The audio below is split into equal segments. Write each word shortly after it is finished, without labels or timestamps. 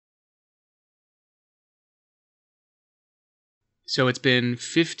So it's been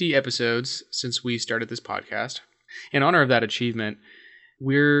 50 episodes since we started this podcast. In honor of that achievement,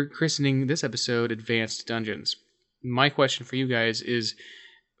 we're christening this episode Advanced Dungeons. My question for you guys is,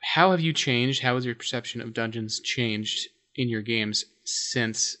 how have you changed? How has your perception of dungeons changed in your games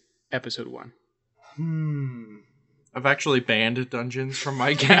since episode 1? I've actually banned dungeons from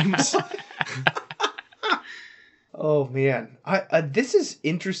my games. Oh man, this is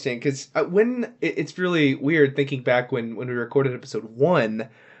interesting because it's really weird thinking back when we recorded episode 1.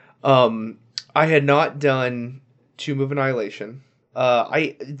 I had not done Tomb of Annihilation.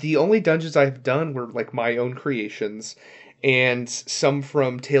 The only dungeons I've done were like my own creations, and some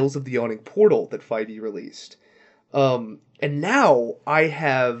from Tales of the Yawning Portal that FIDE released. And now I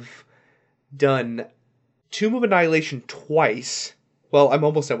have done Tomb of Annihilation twice. Well, I'm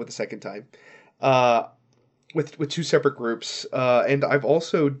almost done with the second time. With two separate groups. And I've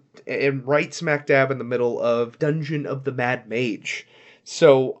also am right smack dab in the middle of Dungeon of the Mad Mage.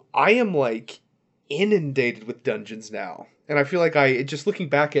 So I am like inundated with dungeons now. And I feel like just looking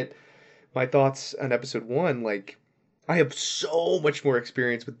back at my thoughts on episode 1, like I have so much more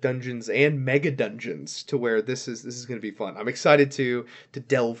experience with dungeons and mega dungeons to where this is going to be fun. I'm excited to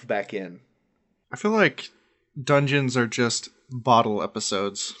delve back in. I feel like dungeons are just bottle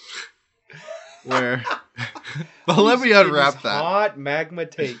episodes. Where but let me unwrap that. Hot magma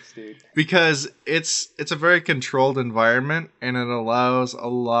takes, dude. Because it's a very controlled environment, and it allows a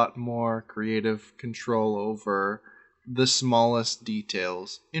lot more creative control over the smallest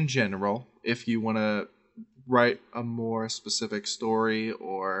details in general. If you want to write a more specific story,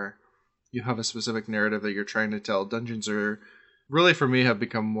 or you have a specific narrative that you're trying to tell, dungeons are really, for me, have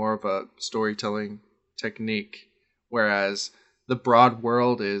become more of a storytelling technique, whereas the broad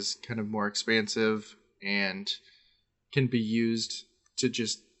world is kind of more expansive and can be used to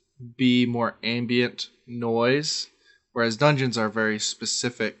just be more ambient noise, whereas dungeons are very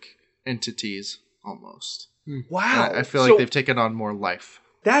specific entities almost. Wow. And I feel like they've taken on more life.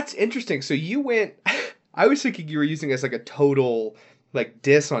 That's interesting. So you went... I was thinking you were using it as like a total like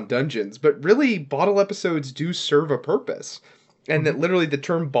diss on dungeons, but really bottle episodes do serve a purpose. And that literally the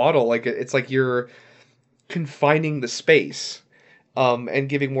term bottle, like it's like you're confining the space. And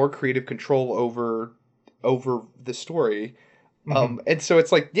giving more creative control over the story. And so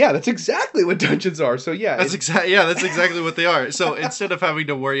it's like, yeah, that's exactly what dungeons are. So yeah. That's exactly what they are. So instead of having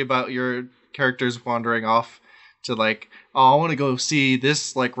to worry about your characters wandering off to like, oh, I want to go see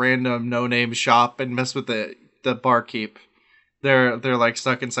this like random no-name shop and mess with the barkeep. They're like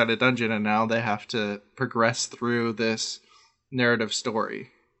stuck inside a dungeon, and now they have to progress through this narrative story.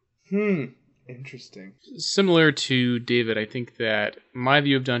 Interesting. Similar to David, I think that my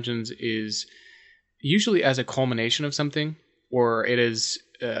view of dungeons is usually as a culmination of something, or it is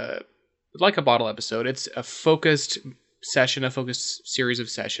like a bottle episode. It's a focused session, a focused series of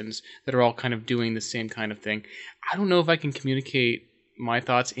sessions that are all kind of doing the same kind of thing. I don't know if I can communicate my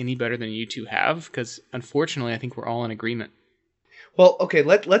thoughts any better than you two have, because unfortunately I think we're all in agreement. Well, okay,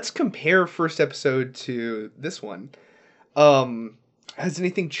 let's compare first episode to this one. Has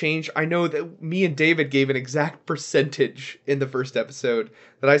anything changed? I know that me and David gave an exact percentage in the first episode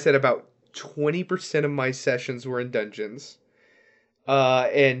that I said about 20% of my sessions were in dungeons.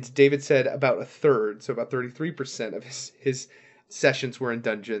 And David said about a third, so about 33% of his sessions were in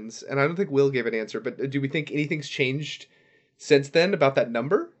dungeons. And I don't think Will gave an answer, but do we think anything's changed since then about that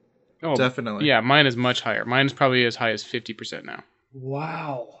number? Oh, definitely. Yeah, mine is much higher. Mine's probably as high as 50% now.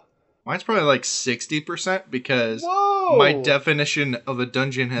 Wow. Mine's probably like 60% because my definition of a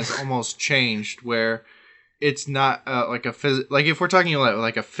dungeon has almost changed, where it's not like like if we're talking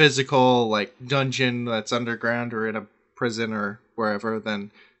like a physical like dungeon that's underground or in a prison or wherever,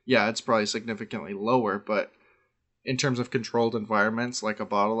 then yeah, it's probably significantly lower. But in terms of controlled environments, like a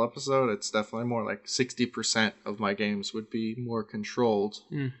bottle episode, it's definitely more like 60% of my games would be more controlled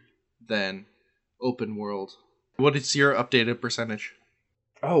than open world. What is your updated percentage?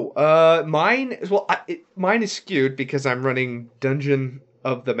 Mine is skewed because I'm running Dungeon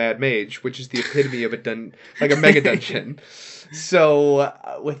of the Mad Mage, which is the epitome of like a mega dungeon. So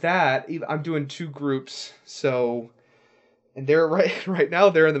with that, I'm doing 2 groups. So, and they're right now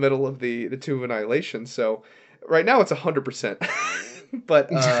they're in the middle of the Tomb of Annihilation. So right now it's 100%.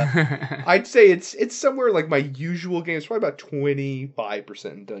 But I'd say it's somewhere like my usual games, probably about 25%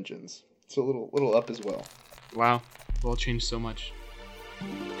 in dungeons. So a little up as well. Wow, well, changed so much.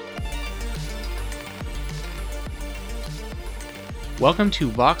 Welcome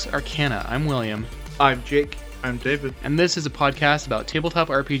to Vox Arcana. I'm William. I'm Jake. I'm David. And this is a podcast about tabletop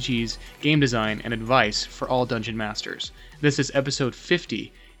RPGs, game design, and advice for all dungeon masters. This is episode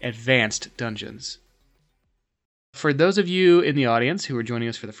 50, Advanced Dungeons. For those of you in the audience who are joining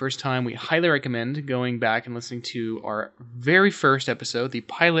us for the first time, we highly recommend going back and listening to our very first episode, the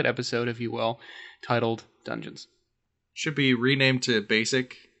pilot episode, if you will, titled Dungeons. Should be renamed to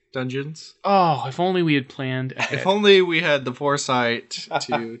Basic Dungeons. Oh, if only we had planned ahead. If only we had the foresight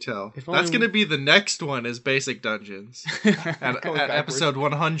to tell. If only That's going to be the next one is Basic Dungeons. At episode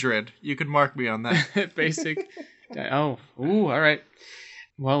 100. You can mark me on that. Basic. All right.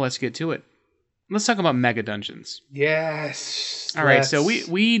 Well, let's get to it. Let's talk about Mega Dungeons. Yes. All right, so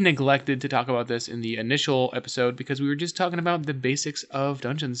we neglected to talk about this in the initial episode because we were just talking about the basics of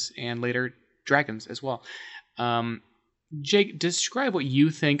dungeons and later dragons as well. Jake, describe what you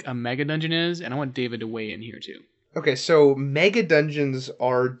think a Mega Dungeon is, and I want David to weigh in here too. Okay, so mega dungeons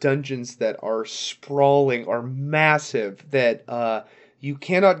are dungeons that are sprawling, are massive, that you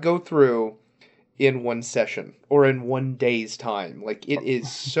cannot go through in one session or in one day's time. Like, it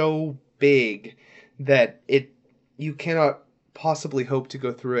is so big that you cannot possibly hope to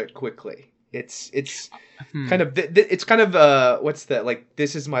go through it quickly. It's kind of it's kind of what's that, like,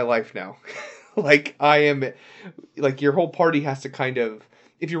 this is my life now. Like, I am, like, your whole party has to kind of,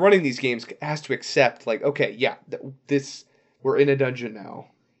 if you're running these games, has to accept, like, okay, yeah, we're in a dungeon now,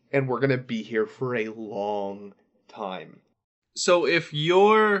 and we're gonna be here for a long time. So if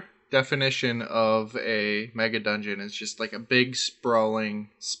your definition of a mega dungeon is just like a big sprawling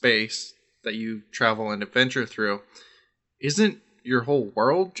space that you travel and adventure through, isn't your whole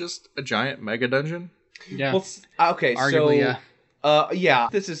world just a giant mega dungeon? Yeah. Well, okay, arguably, yeah. Yeah,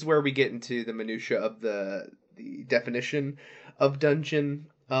 this is where we get into the minutia of the definition of dungeon.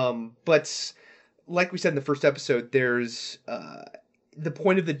 But like we said in the first episode, there's the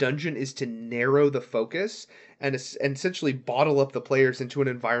point of the dungeon is to narrow the focus and essentially bottle up the players into an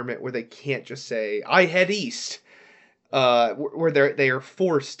environment where they can't just say, "I head east." Where they are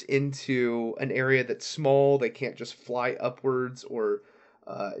forced into an area that's small. They can't just fly upwards or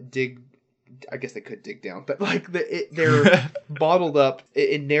dig. I guess they could dig down, but like they're bottled up.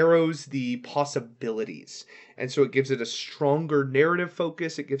 It narrows the possibilities, and so it gives it a stronger narrative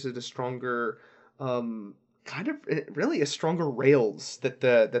focus. It gives it a stronger, really a stronger rails that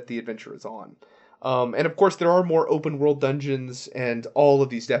the adventure is on. And of course, there are more open world dungeons, and all of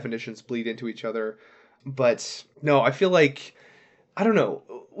these definitions bleed into each other. But no, I feel like, I don't know.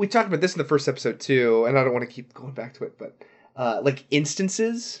 We talked about this in the first episode too, and I don't want to keep going back to it, but like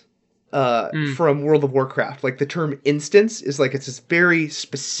instances. From World of Warcraft. Like, the term instance is like, it's this very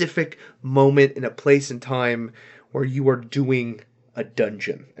specific moment in a place and time where you are doing a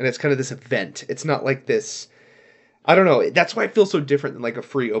dungeon. And it's kind of this event. It's not like this, I don't know. That's why it feels so different than like a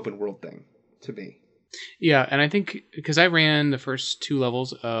free open world thing to me. Yeah, and I think, because I ran the first 2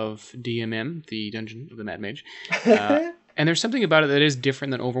 levels of DMM, the Dungeon of the Mad Mage, and there's something about it that is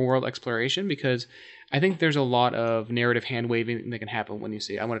different than overworld exploration, because I think there's a lot of narrative hand-waving that can happen when you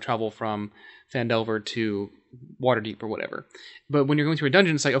say, I want to travel from Phandelver to Waterdeep or whatever. But when you're going through a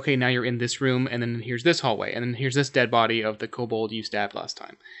dungeon, it's like, okay, now you're in this room, and then here's this hallway, and then here's this dead body of the kobold you stabbed last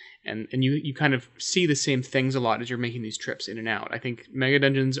time. And you kind of see the same things a lot as you're making these trips in and out. I think Mega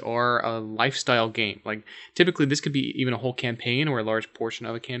Dungeons are a lifestyle game. Like, typically this could be even a whole campaign or a large portion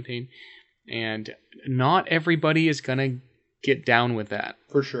of a campaign. And not everybody is going to get down with that.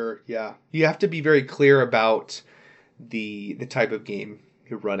 For sure, yeah. You have to be very clear about the type of game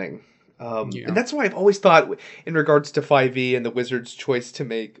you're running. And that's why I've always thought, in regards to 5e and the Wizard's choice to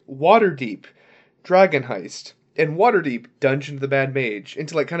make Waterdeep Dragon Heist and Waterdeep Dungeon of the Mad Mage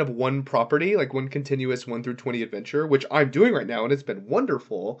into like kind of one property, like one continuous 1 through 20 adventure, which I'm doing right now and it's been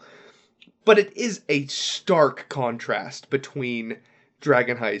wonderful. But it is a stark contrast between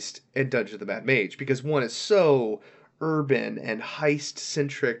Dragon Heist and Dungeon of the Mad Mage, because one is so urban and heist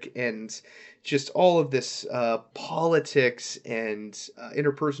centric and just all of this politics and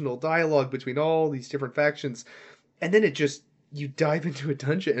interpersonal dialogue between all these different factions, and then you dive into a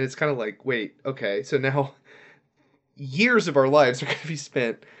dungeon and it's kind of like, wait, okay, so now years of our lives are going to be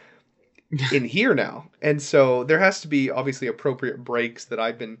spent in here now. And so there has to be obviously appropriate breaks that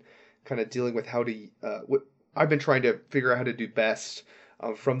I've been kind of dealing with I've been trying to figure out how to do best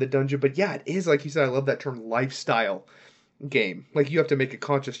from the dungeon. But yeah, it is, like you said, I love that term, lifestyle game. Like, you have to make a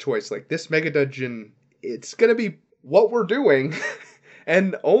conscious choice. Like, this mega dungeon, it's going to be what we're doing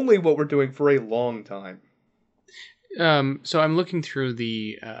and only what we're doing for a long time. So I'm looking through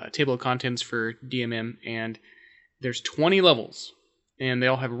the table of contents for DMM, and there's 20 levels, and they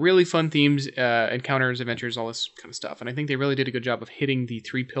all have really fun themes, encounters, adventures, all this kind of stuff. And I think they really did a good job of hitting the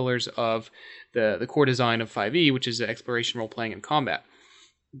 3 pillars of the core design of 5e, which is exploration, role-playing, and combat.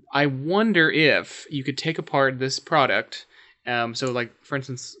 I wonder if you could take apart this product. So, like, for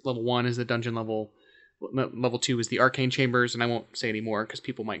instance, level 1 is the dungeon level level 2 is the Arcane Chambers, and I won't say any more because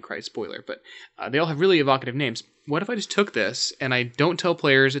people might cry spoiler, but they all have really evocative names. What if I just took this and I don't tell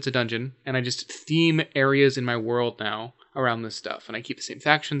players it's a dungeon, and I just theme areas in my world now around this stuff, and I keep the same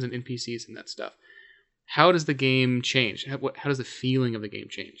factions and NPCs and that stuff? How does the game change? How does the feeling of the game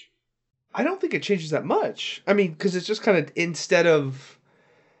change? I don't think it changes that much. I mean, because it's just kind of, instead of,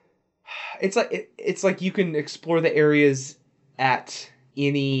 it's like you can explore the areas at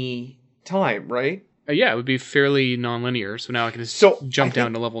any time, right? Yeah, it would be fairly non-linear, so now I can just jump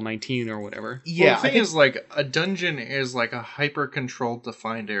down to level 19 or whatever. Yeah, well, the thing is, like, a dungeon is like a hyper-controlled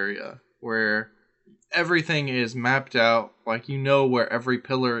defined area where everything is mapped out, like, you know where every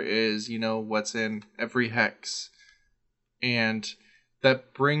pillar is, you know what's in every hex, and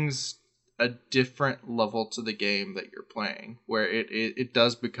that brings a different level to the game that you're playing, where it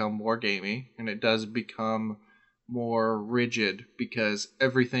does become more gamey, and it does become more rigid, because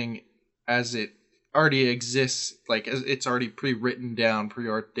everything as it already exists, like, it's already pre-written down,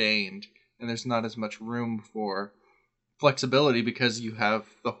 preordained, and there's not as much room for flexibility because you have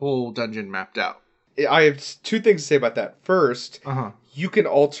the whole dungeon mapped out. I have two things to say about that. First, you can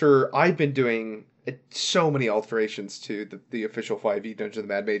alter. I've been doing so many alterations to the official 5e Dungeon of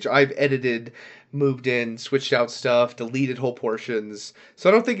the Mad Mage. I've edited, moved in, switched out stuff, deleted whole portions. So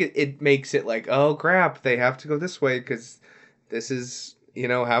I don't think it makes it like, oh crap, they have to go this way because this is, you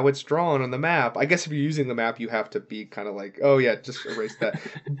know, how it's drawn on the map. I guess if you're using the map, you have to be kind of like, oh yeah, just erase that.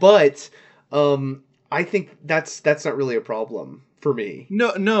 But I think that's not really a problem for me.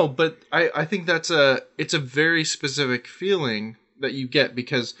 No, but I think it's a very specific feeling that you get,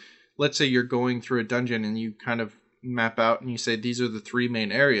 because let's say you're going through a dungeon and you kind of map out and you say these are the 3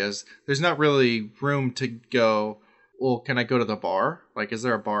 main areas. There's not really room to go, well, can I go to the bar? Like, is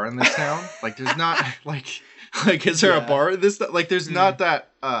there a bar in this town? Like, there's not like is there a bar in this? Like, there's not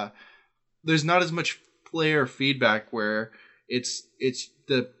that there's not as much player feedback where it's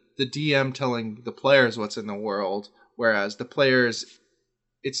the DM telling the players what's in the world, whereas the players,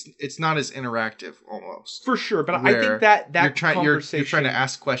 it's not as interactive almost. For sure, but I think that conversation... You're trying to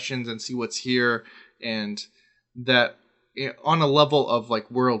ask questions and see what's here, and that on a level of like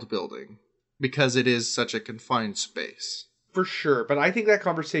world building, because it is such a confined space. For sure, but I think that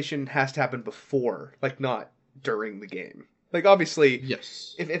conversation has to happen before, like not during the game. Like, obviously,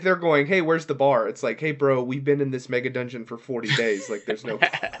 yes. If they're going, hey, where's the bar? It's like, hey, bro, we've been in this mega dungeon for 40 days. Like, there's no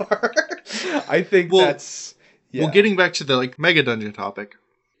bar. I think that's... Yeah. Well, getting back to the like mega dungeon topic,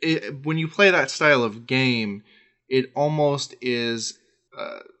 when you play that style of game, it almost is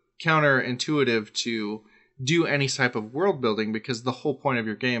counterintuitive to do any type of world building, because the whole point of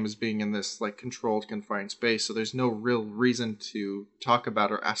your game is being in this like controlled, confined space. So there's no real reason to talk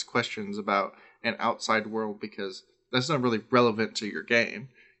about or ask questions about an outside world, because that's not really relevant to your game.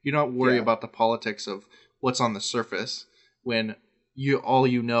 You don't worry about the politics of what's on the surface when all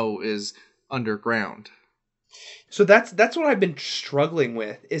you know is underground. So that's what I've been struggling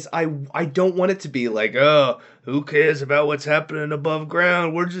with, is I don't want it to be like, oh, who cares about what's happening above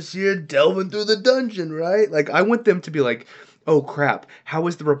ground? We're just here delving through the dungeon, right? Like, I want them to be like, oh crap, how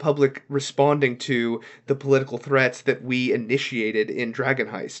is the Republic responding to the political threats that we initiated in Dragon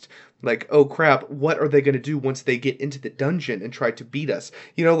Heist? Like, oh crap, what are they going to do once they get into the dungeon and try to beat us?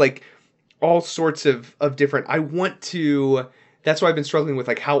 You know, like, all sorts of different... I want to... That's why I've been struggling with,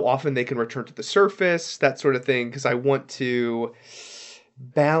 like, how often they can return to the surface, that sort of thing, because I want to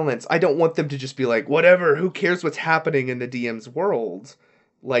balance. I don't want them to just be like, whatever, who cares what's happening in the DM's world?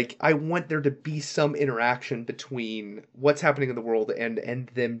 Like, I want there to be some interaction between what's happening in the world and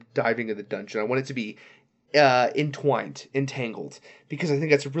them diving in the dungeon. I want it to be entwined, entangled, because I think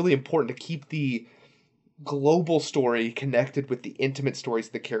that's really important to keep the global story connected with the intimate stories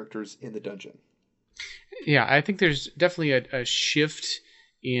of the characters in the dungeon. Yeah, I think there's definitely a shift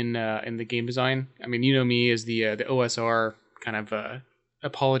in the game design. I mean, you know me as the OSR kind of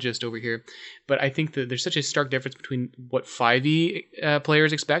apologist over here, but I think that there's such a stark difference between what 5e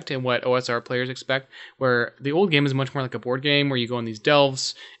players expect and what OSR players expect, where the old game is much more like a board game where you go on these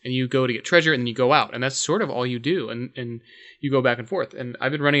delves and you go to get treasure and then you go out, and that's sort of all you do, and you go back and forth. And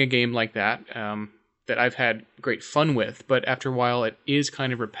I've been running a game like that, that I've had great fun with, but after a while it is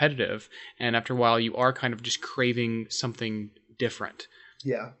kind of repetitive, and after a while you are kind of just craving something different.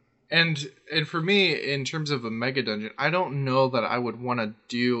 Yeah. And for me, in terms of a mega dungeon, I don't know that I would want to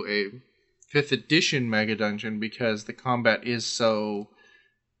do a 5th edition mega dungeon, because the combat is so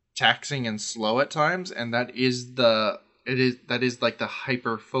taxing and slow at times, and that is like the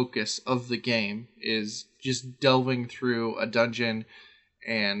hyper focus of the game, is just delving through a dungeon.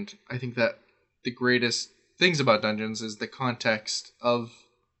 And I think that the greatest things about dungeons is the context of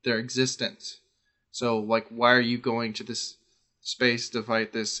their existence. So, like, why are you going to this space to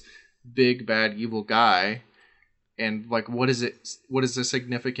fight this big bad evil guy? And like, what is it? What is the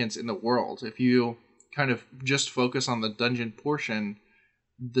significance in the world? If you kind of just focus on the dungeon portion,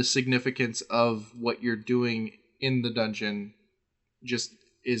 the significance of what you're doing in the dungeon just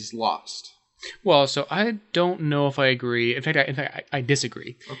is lost. Well, so I don't know if I agree. In fact, I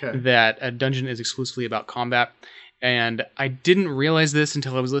disagree. Okay. That a dungeon is exclusively about combat. And I didn't realize this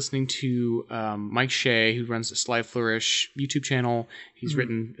until I was listening to Mike Shea, who runs the Sly Flourish YouTube channel. He's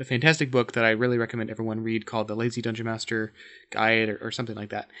written a fantastic book that I really recommend everyone read called The Lazy Dungeon Master Guide or something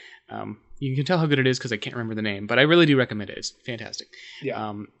like that. You can tell how good it is because I can't remember the name, but I really do recommend it. It's fantastic.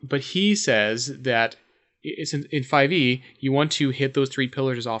 Yeah. But he says that it's in 5e, you want to hit those 3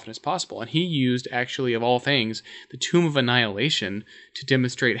 pillars as often as possible. And he used, actually, of all things, the Tomb of Annihilation to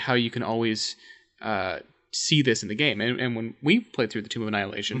demonstrate how you can always see this in the game. And when we played through the Tomb of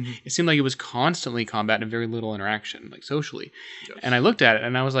Annihilation, it seemed like it was constantly combat and very little interaction, like socially. Yes. And I looked at it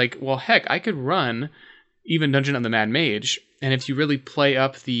and I was like, well, heck, I could run even Dungeon of the Mad Mage. And if you really play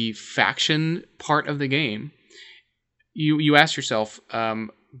up the faction part of the game, you ask yourself,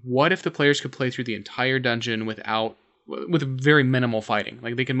 what if the players could play through the entire dungeon with very minimal fighting?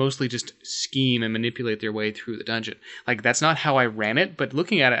 Like, they can mostly just scheme and manipulate their way through the dungeon. Like, that's not how I ran it, but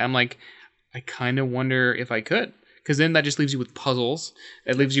looking at it, I'm like, I kind of wonder if I could. Because then that just leaves you with puzzles.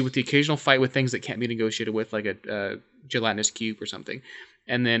 It leaves you with the occasional fight with things that can't be negotiated with, like a gelatinous cube or something.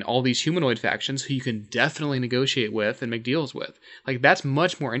 And then all these humanoid factions who you can definitely negotiate with and make deals with. Like, that's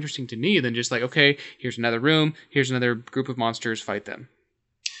much more interesting to me than just like, okay, here's another room, here's another group of monsters, fight them.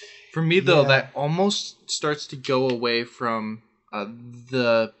 For me, though, that almost starts to go away from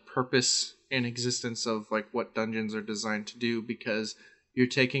the purpose and existence of like what dungeons are designed to do, because you're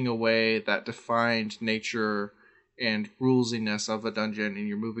taking away that defined nature and rulesiness of a dungeon and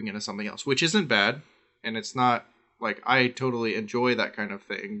you're moving into something else, which isn't bad. And it's not like, I totally enjoy that kind of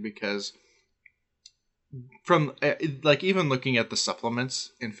thing, because from like even looking at the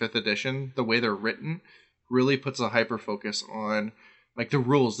supplements in 5th edition, the way they're written really puts a hyper focus on like the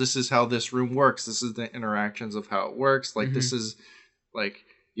rules. This is how this room works. This is the interactions of how it works. Like this is like,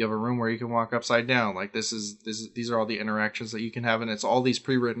 you have a room where you can walk upside down. Like these are all the interactions that you can have. And it's all these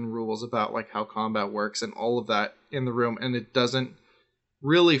pre-written rules about like how combat works and all of that in the room. And it doesn't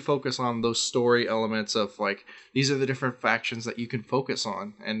really focus on those story elements of like, these are the different factions that you can focus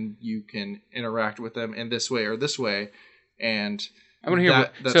on and you can interact with them in this way or this way. And I want to hear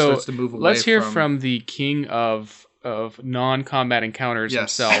that starts to move away. Let's hear from the king of non-combat encounters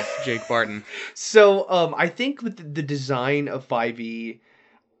himself, Jake Barton. So I think with the design of 5e,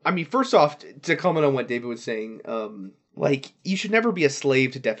 I mean, first off, to comment on what David was saying, like, you should never be a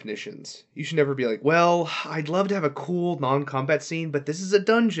slave to definitions. You should never be like, well, I'd love to have a cool non-combat scene, but this is a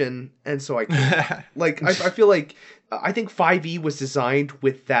dungeon, and so I can't. Like, I feel like, I think 5e was designed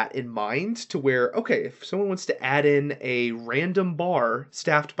with that in mind, to where, okay, if someone wants to add in a random bar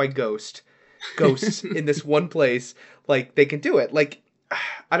staffed by ghosts in this one place, like, they can do it. Like,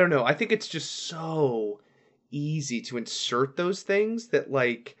 I don't know, I think it's just so easy to insert those things that,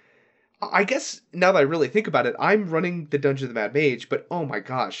 like, I guess now that I really think about it, I'm running the Dungeon of the Mad Mage, but oh my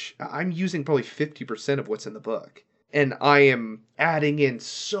gosh, I'm using probably 50% of what's in the book. And I am adding in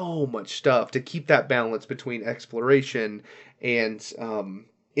so much stuff to keep that balance between exploration and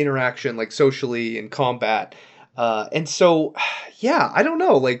interaction, like socially and combat. And so, yeah, I don't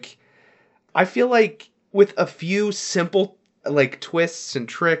know. Like, I feel like with a few simple like twists and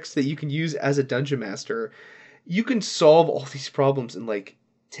tricks that you can use as a dungeon master, you can solve all these problems in like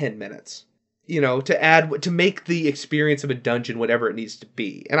 10 minutes, you know, to make the experience of a dungeon whatever it needs to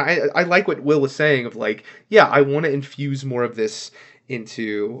be. And I like what Will was saying of like, yeah, I want to infuse more of this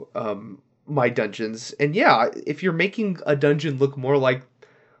into my dungeons. And yeah, if you're making a dungeon look more like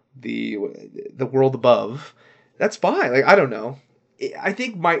the world above, that's fine. Like, I don't know. I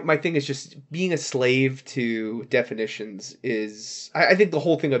think my thing is just being a slave to definitions is... I think the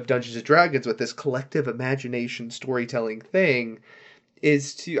whole thing of Dungeons & Dragons with this collective imagination storytelling thing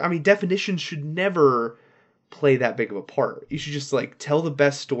is to... I mean, definitions should never play that big of a part. You should just, like, tell the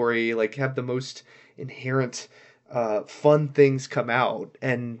best story, like, have the most inherent fun things come out.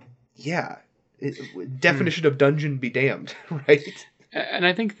 And, yeah, definition of dungeon be damned, right? And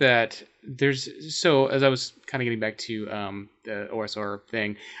I think that so as I was kind of getting back to the OSR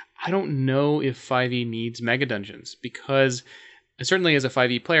thing, I don't know if 5e needs mega dungeons, because certainly as a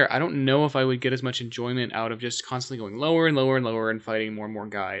 5e player, I don't know if I would get as much enjoyment out of just constantly going lower and lower and lower and fighting more and more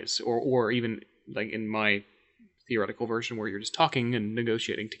guys, or even like in my theoretical version where you're just talking and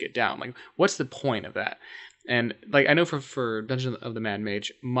negotiating to get down. Like, what's the point of that? And like I know for Dungeon of the Mad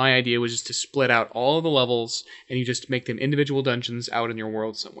Mage, my idea was just to split out all of the levels and you just make them individual dungeons out in your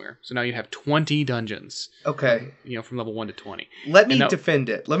world somewhere. So now you have 20 dungeons. Okay. From level 1 to 20. Let me defend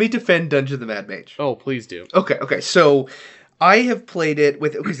it. Let me defend Dungeon of the Mad Mage. Oh, please do. Okay. So I have played it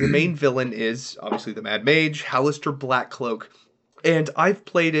because the main villain is obviously the Mad Mage, Halaster Blackcloak. And I've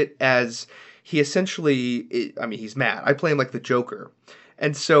played it as he essentially, he's mad. I play him like the Joker.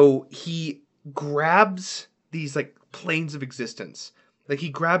 And so he grabs these like planes of existence. Like he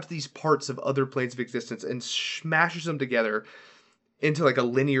grabs these parts of other planes of existence and smashes them together into like a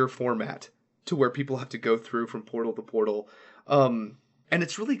linear format to where people have to go through from portal to portal. And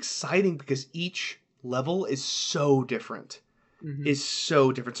it's really exciting because each level is so different.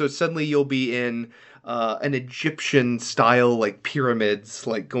 So suddenly you'll be in an Egyptian style like pyramids,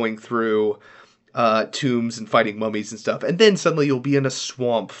 like going through tombs and fighting mummies and stuff. And then suddenly you'll be in a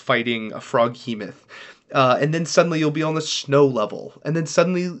swamp fighting a froghemoth. And then suddenly you'll be on the snow level. And then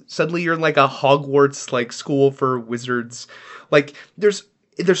suddenly you're in like a Hogwarts like school for wizards. Like there's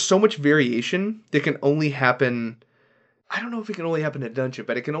so much variation that can only happen. I don't know if it can only happen in a dungeon,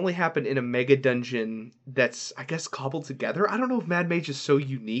 but it can only happen in a mega dungeon that's, I guess, cobbled together. I don't know if Mad Mage is so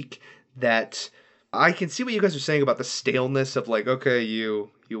unique that I can see what you guys are saying about the staleness of like, okay, you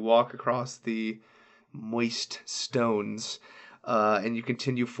walk across the moist stones and you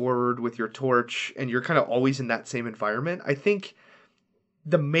continue forward with your torch and you're kind of always in that same environment. I think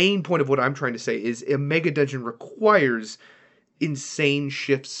the main point of what I'm trying to say is a mega dungeon requires insane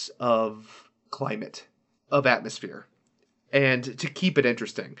shifts of climate, of atmosphere. And to keep it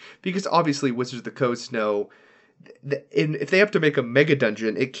interesting, because obviously Wizards of the Coast know if they have to make a mega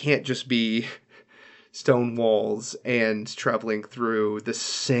dungeon, it can't just be stone walls and traveling through the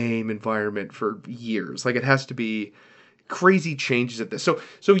same environment for years. Like it has to be crazy changes at this.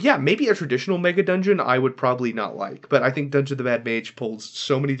 So yeah, maybe a traditional mega dungeon I would probably not like, but I think Dungeon of the Mad Mage pulls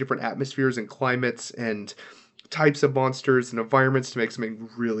so many different atmospheres and climates and types of monsters and environments to make something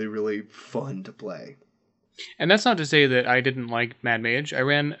really, really fun to play. And that's not to say that I didn't like Mad Mage. I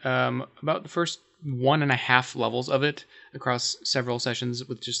ran about the first 1.5 levels of it across several sessions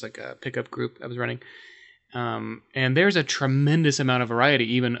with just like a pickup group I was running. And there's a tremendous amount of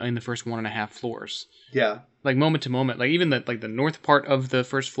variety even in the first 1.5 floors. Yeah. Like moment to moment. Like even the north part of the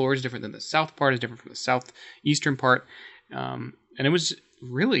first floor is different than the south part, is different from the southeastern part. And it was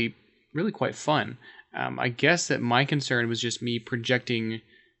really, really quite fun. I guess that my concern was just me projecting,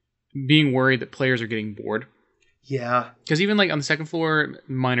 being worried that players are getting bored. Yeah. Because even like on the second floor,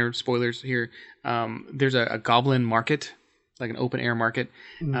 minor spoilers here, there's a goblin market, like an open air market,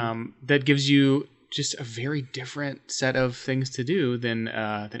 that gives you just a very different set of things to do than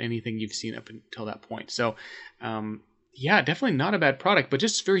anything you've seen up until that point. So, yeah, definitely not a bad product, but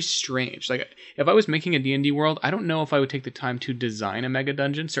just very strange. Like if I was making a D&D world, I don't know if I would take the time to design a mega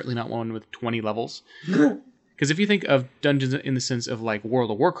dungeon, certainly not one with 20 levels. Because if you think of dungeons in the sense of like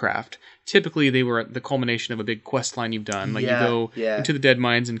World of Warcraft, typically they were the culmination of a big quest line you've done. Like you go into the Dead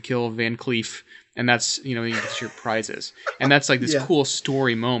Mines and kill Van Cleef, and that's, you get your prizes. And that's like this cool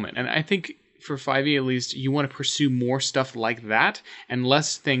story moment. And I think for 5e at least, you want to pursue more stuff like that and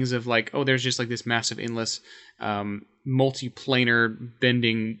less things of like, oh, there's just like this massive endless multi-planar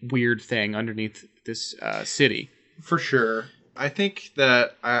bending weird thing underneath this city. For sure. I think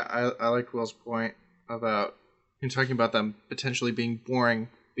that I like Will's point about talking about them potentially being boring,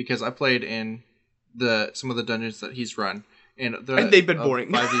 because I played in some of the dungeons that he's run, and they've been boring.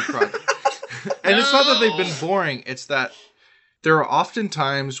 5e project. And it's not that they've been boring; it's that there are often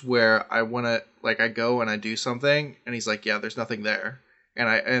times where I want to, like, I go and I do something, and he's like, "Yeah, there's nothing there,"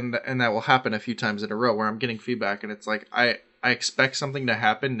 and that will happen a few times in a row where I'm getting feedback, and it's like I expect something to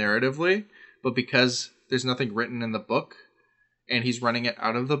happen narratively, but because there's nothing written in the book, and he's running it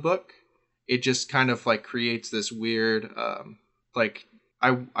out of the book, it just kind of like creates this weird,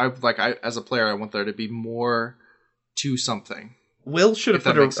 I as a player, I want there to be more to something. Will should have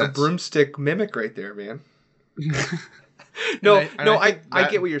put a broomstick mimic right there, man. I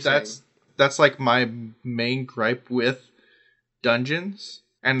get what you're saying. That's like my main gripe with dungeons,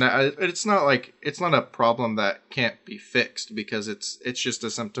 and it's not a problem that can't be fixed, because it's just a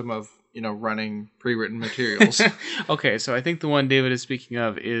symptom of running pre-written materials. Okay, so I think the one David is speaking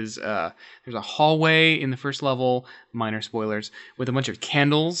of is there's a hallway in the first level, minor spoilers, with a bunch of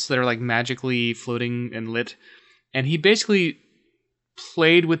candles that are like magically floating and lit, and he basically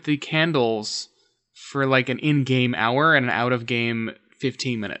played with the candles for like an in-game hour and an out-of-game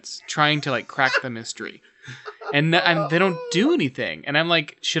 15 minutes, trying to like crack the mystery. And they don't do anything. And I'm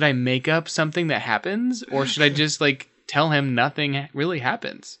like, should I make up something that happens, or should I just like tell him nothing really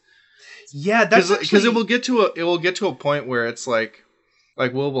happens? Yeah, that's because it will get to a point where it's like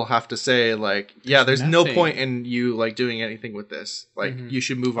we'll have to say like, yeah, there's no point in you like doing anything with this. Like you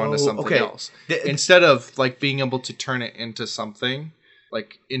should move on to something else instead of like being able to turn it into something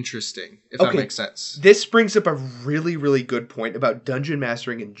like interesting, if that makes sense. This brings up a really, really good point about dungeon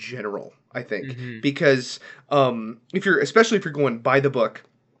mastering in general, I think, because especially if you're going by the book,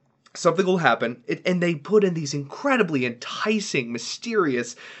 something will happen, and they put in these incredibly enticing,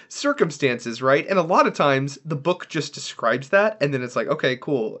 mysterious circumstances, right? And a lot of times, the book just describes that, and then it's like, okay,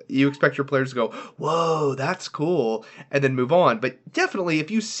 cool. You expect your players to go, whoa, that's cool, and then move on. But definitely,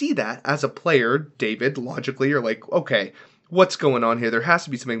 if you see that as a player, David, logically, you're like, okay, what's going on here? There has to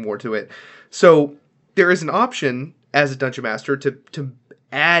be something more to it. So there is an option as a dungeon master to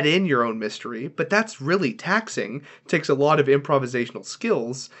add in your own mystery, but that's really taxing. Takes a lot of improvisational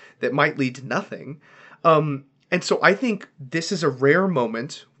skills that might lead to nothing. And so I think this is a rare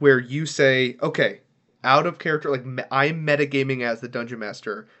moment where you say, okay, out of character, like I'm metagaming as the dungeon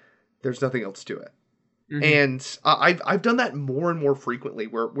master. There's nothing else to it. And I've done that more and more frequently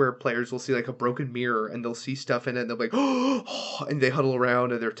where players will see like a broken mirror and they'll see stuff in it and they'll be like, oh, and they huddle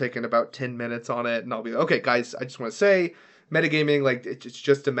around and they're taking about 10 minutes on it. And I'll be like, okay, guys, I just want to say, metagaming, like it's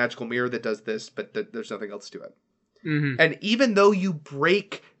just a magical mirror that does this, but there's nothing else to it. And even though you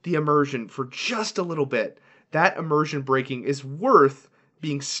break the immersion for just a little bit, that immersion breaking is worth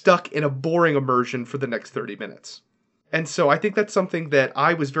being stuck in a boring immersion for the next 30 minutes. And so I think that's something that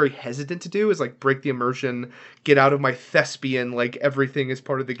I was very hesitant to do, is like break the immersion, get out of my thespian, like everything is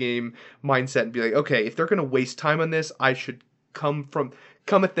part of the game mindset, and be like, okay, if they're going to waste time on this, I should come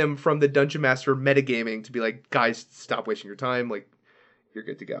at them from the dungeon master metagaming to be like, guys, stop wasting your time, like you're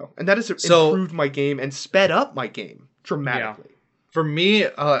good to go. And that has improved my game and sped up my game dramatically. Yeah. For me,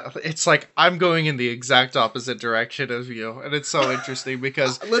 it's like I'm going in the exact opposite direction as you, and it's so interesting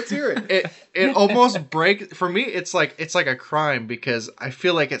because let's hear it. It almost breaks for me. It's like a crime because I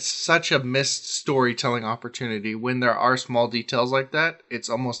feel like it's such a missed storytelling opportunity when there are small details like that. It's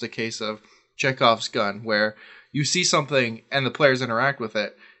almost a case of Chekhov's gun, where you see something and the players interact with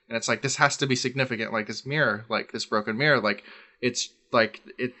it, and it's like, this has to be significant, like this mirror, like this broken mirror, like it's like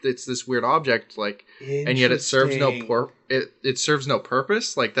it's this weird object, like, and yet it serves it serves no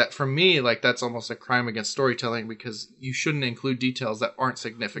purpose. Like that for me, like that's almost a crime against storytelling because you shouldn't include details that aren't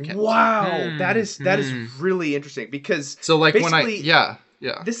significant. Wow, that is really interesting because so like when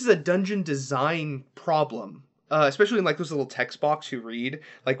this is a dungeon design problem. Especially in like those little text box you read,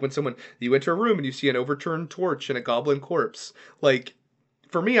 like when you enter a room and you see an overturned torch and a goblin corpse. Like,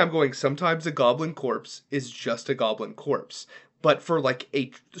 for me, I'm going, sometimes a goblin corpse is just a goblin corpse. But for like a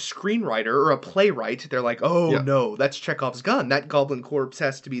screenwriter or a playwright, they're like, no, that's Chekhov's gun. That goblin corpse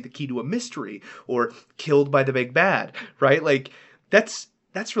has to be the key to a mystery or killed by the big bad, right? Like, that's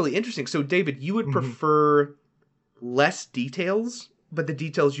really interesting. So, David, you would prefer less details, but the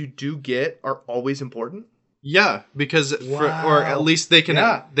details you do get are always important? Yeah, because or at least they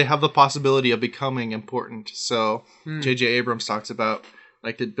can they have the possibility of becoming important. So J.J. Abrams talks about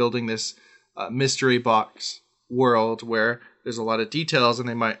like building this mystery box world where there's a lot of details and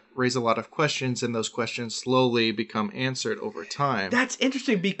they might raise a lot of questions, and those questions slowly become answered over time. That's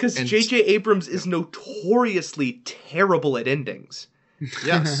interesting because J.J. Abrams is notoriously terrible at endings.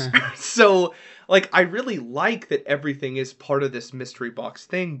 Yes. So, like, I really like that everything is part of this mystery box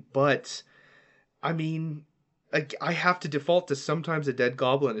thing, but I mean, I have to default to sometimes a dead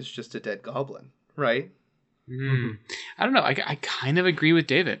goblin is just a dead goblin, right? I don't know. I kind of agree with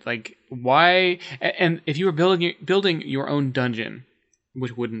David. Like, why? And if you were building your own dungeon,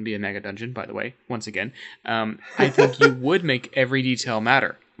 which wouldn't be a mega dungeon, by the way, once again, I think you would make every detail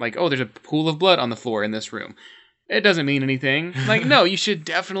matter. Like, oh, there's a pool of blood on the floor in this room. It doesn't mean anything. Like, no, you should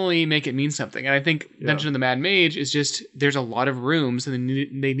definitely make it mean something. And I think Dungeon of the Mad Mage is just, there's a lot of rooms and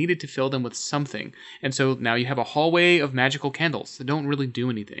they needed to fill them with something. And so now you have a hallway of magical candles that don't really do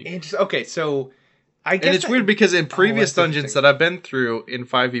anything. Okay, so I guess... And it's weird because in previous dungeons that I've been through in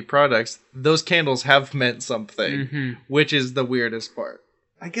 5e products, those candles have meant something, which is the weirdest part.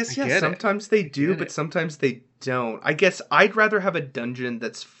 I guess, sometimes they do, but sometimes they don't. I guess I'd rather have a dungeon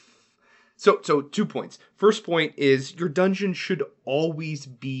that's... So 2 points. First point is your dungeon should always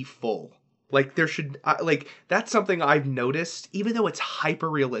be full. Like there should that's something I've noticed, even though it's hyper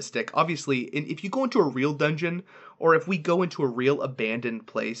realistic. Obviously, if you go into a real dungeon or if we go into a real abandoned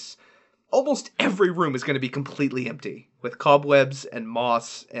place, almost every room is going to be completely empty with cobwebs and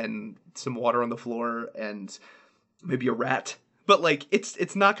moss and some water on the floor and maybe a rat. But like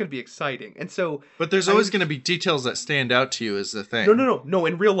it's not going to be exciting, and so. But there's always going to be details that stand out to you, is the thing. No.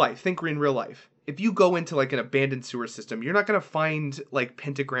 In real life, think in real life. if you go into like an abandoned sewer system, you're not going to find like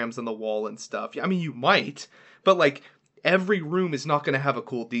pentagrams on the wall and stuff. I mean, you might, but like every room is not going to have a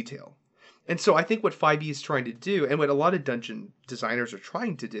cool detail. And so I think what 5e is trying to do, and what a lot of dungeon designers are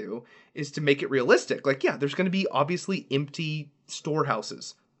trying to do, is to make it realistic. Like, yeah, there's going to be obviously empty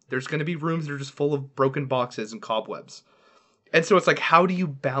storehouses. There's going to be rooms that are just full of broken boxes and cobwebs. And so it's like, how do you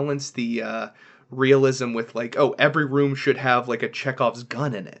balance the realism with like, oh, every room should have like a Chekhov's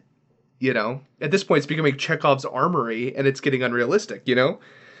gun in it? You know? At this point, it's becoming Chekhov's armory, and it's getting unrealistic, you know?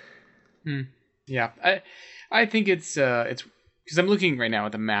 Yeah. I think it's because I'm looking right now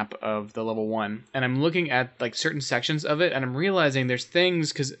at the map of the level 1, and I'm looking at like certain sections of it, and I'm realizing there's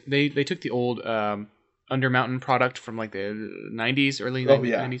things, because they took the old Undermountain product from like the 90s, early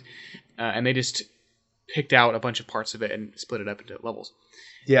 90s, and they just picked out a bunch of parts of it and split it up into levels.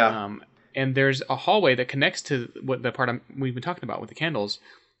 Yeah. And there's a hallway that connects to what the part we've been talking about with the candles,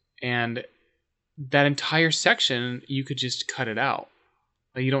 and that entire section, you could just cut it out.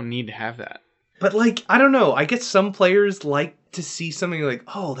 Like, you don't need to have that. But like, I don't know. I guess some players like to see something like,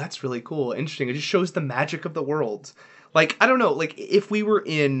 oh, that's really cool, interesting. It just shows the magic of the world. Like, I don't know. Like, if we were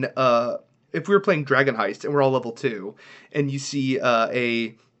playing Dragon Heist and we're all level 2, and you see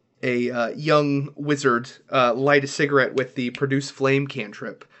a young wizard light a cigarette with the produce flame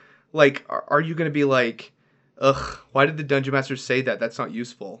cantrip, like, are you going to be like, ugh, why did the Dungeon Master say that? That's not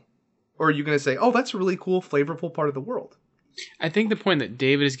useful. Or are you going to say, oh, that's a really cool, flavorful part of the world? I think the point that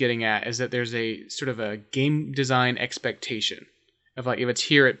David is getting at is that there's a sort of a game design expectation of like, if it's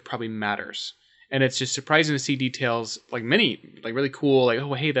here, it probably matters. And it's just surprising to see details, like many, like really cool, like,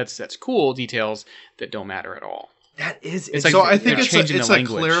 oh, hey, that's cool details that don't matter at all. That is, it's like, so I think it's a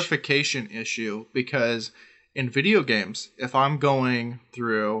language. clarification issue, because in video games, if I'm going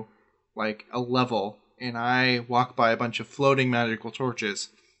through like a level and I walk by a bunch of floating magical torches,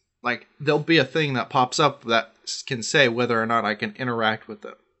 like there'll be a thing that pops up that can say whether or not I can interact with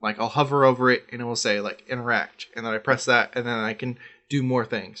them. Like I'll hover over it and it will say like interact, and then I press that and then I can do more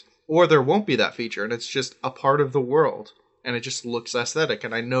things. Or there won't be that feature and it's just a part of the world and it just looks aesthetic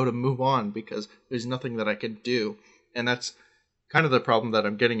and I know to move on because there's nothing that I can do. And that's kind of the problem that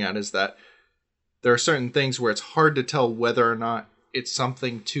I'm getting at, is that there are certain things where it's hard to tell whether or not it's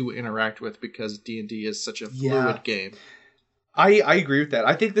something to interact with, because D&D is such a fluid game. I agree with that.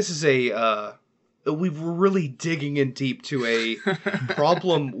 I think this is we're really digging in deep to a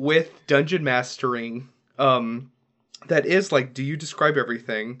problem with dungeon mastering. That is like, do you describe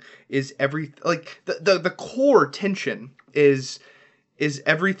everything? Is like the core tension is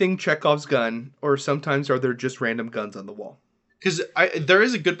everything Chekhov's gun, or sometimes are there just random guns on the wall? Because there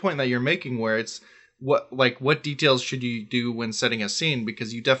is a good point that you're making where it's what details should you do when setting a scene,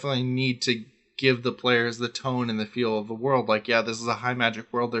 because you definitely need to give the players the tone and the feel of the world. Like, yeah, this is a high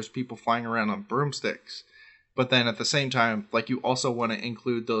magic world, there's people flying around on broomsticks. But then at the same time, like, you also want to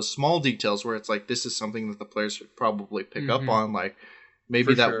include those small details where it's like, this is something that the players should probably pick up on. Like,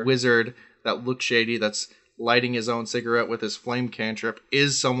 maybe that wizard that looks shady, that's lighting his own cigarette with his flame cantrip,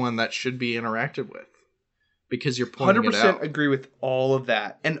 is someone that should be interacted with, because you're pointing it out. 100% agree with all of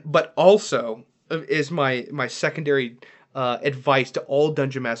that. But also is my secondary advice to all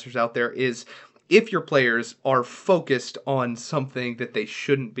dungeon masters out there is, if your players are focused on something that they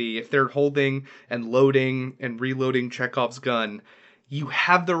shouldn't be, if they're holding and loading and reloading Chekhov's gun, you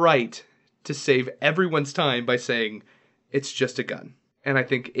have the right to save everyone's time by saying, it's just a gun. And I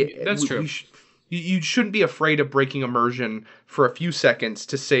think that's true. You shouldn't be afraid of breaking immersion for a few seconds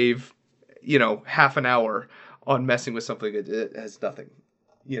to save, half an hour on messing with something that has nothing,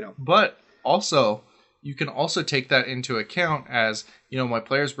 But also, you can also take that into account as, my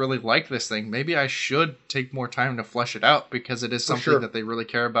players really like this thing. Maybe I should take more time to flesh it out, because it is something that they really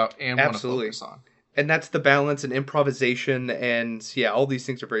care about and want to focus on. And that's the balance and improvisation, and all these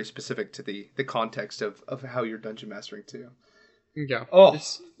things are very specific to the context of how you're dungeon mastering too. Yeah. Oh,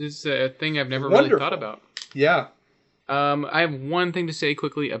 this is a thing I've never really thought about. Yeah. I have one thing to say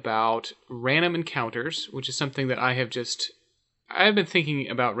quickly about random encounters, which is something that I've been thinking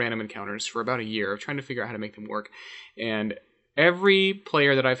about random encounters for about a year, trying to figure out how to make them work. And every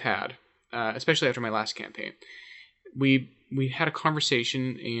player that I've had, especially after my last campaign, we had a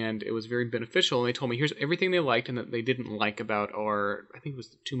conversation, and it was very beneficial. And they told me here's everything they liked and that they didn't like about our, I think it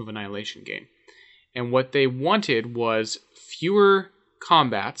was the Tomb of Annihilation game. And what they wanted was fewer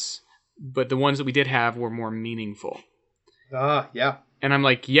combats, but the ones that we did have were more meaningful. Yeah. And I'm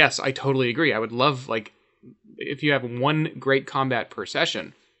like, yes, I totally agree. I would love, like, if you have one great combat per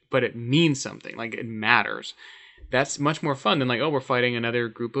session, but it means something, like it matters. That's much more fun than like, oh, we're fighting another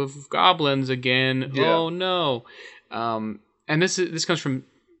group of goblins again. Yeah. Oh no. And this comes from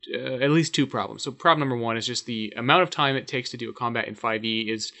at least two problems. So problem number one is just the amount of time it takes to do a combat in 5e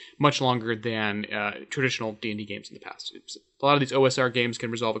is much longer than traditional D&D games in the past. A lot of these OSR games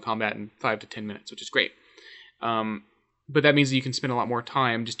can resolve a combat in 5 to 10 minutes, which is great. But that means that you can spend a lot more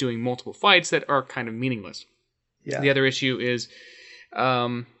time just doing multiple fights that are kind of meaningless. Yeah. The other issue is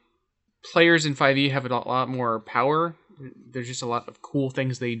players in 5e have a lot more power. There's just a lot of cool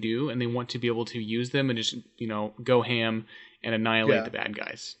things they do, and they want to be able to use them and just, go ham and annihilate the bad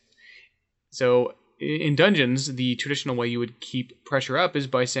guys. So in Dungeons, the traditional way you would keep pressure up is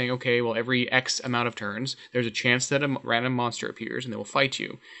by saying, okay, well, every X amount of turns, there's a chance that a random monster appears and they will fight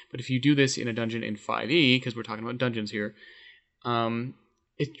you. But if you do this in a dungeon in 5e, because we're talking about dungeons here,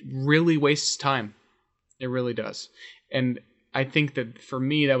 it really wastes time. It really does. And I think that for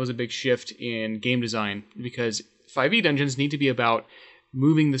me, that was a big shift in game design, because 5e dungeons need to be about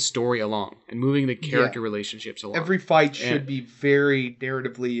moving the story along and moving the character relationships along. Every fight should be very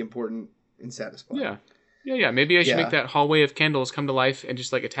narratively important and satisfying. Yeah. Maybe I should make that hallway of candles come to life and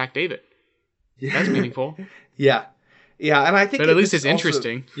just attack David. That's meaningful. Yeah, and I think, but at least it's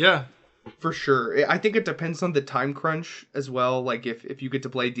interesting. Yeah, for sure. I think it depends on the time crunch as well. Like if you get to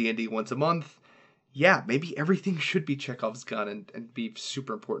play D&D once a month, maybe everything should be Chekhov's gun and be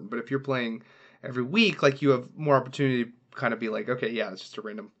super important. But if you're playing every week, you have more opportunity to kind of be like, okay, it's just a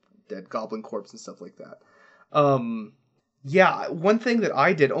random dead goblin corpse and stuff like that. One thing that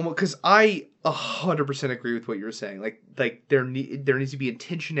I did, almost, because I 100% agree with what you were saying. Like there needs to be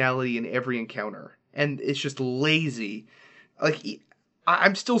intentionality in every encounter, and it's just lazy.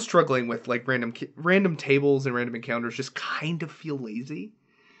 I'm still struggling with random tables and random encounters just kind of feel lazy.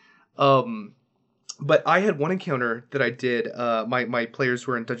 But I had one encounter that I did. My players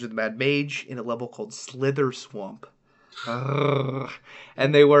were in Dungeon of the Mad Mage in a level called Slither Swamp.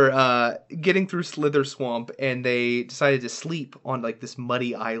 And they were getting through Slither Swamp, and they decided to sleep on this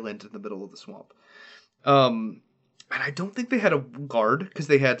muddy island in the middle of the swamp. And I don't think they had a guard, because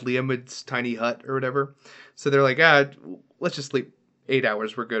they had Liamud's tiny hut or whatever. So they're like, let's just sleep 8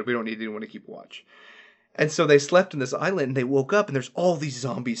 hours. We're good. We don't need anyone to keep watch. And so they slept on this island, and they woke up, and there's all these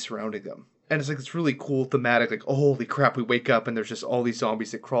zombies surrounding them. And it's this really cool thematic, holy crap, we wake up and there's just all these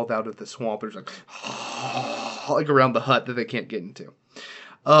zombies that crawled out of the swamp. There's around the hut that they can't get into.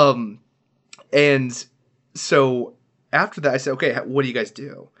 And so after that, I said, okay, what do you guys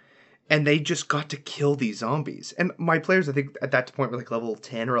do? And they just got to kill these zombies. And my players, I think at that point were level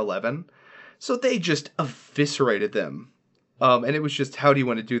 10 or 11. So they just eviscerated them. And it was just, how do you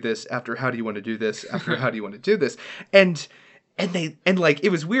want to do this? After, how do you want to do this? After, how do you want to do this? And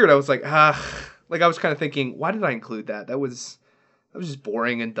it was weird. I was like, I was kind of thinking, why did I include that? That was just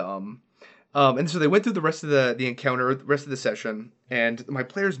boring and dumb. And so they went through the rest of the encounter, the rest of the session, and my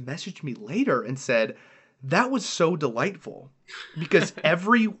players messaged me later and said, that was so delightful, because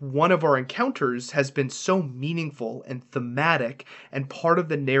every one of our encounters has been so meaningful and thematic and part of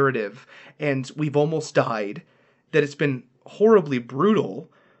the narrative, and we've almost died, that it's been horribly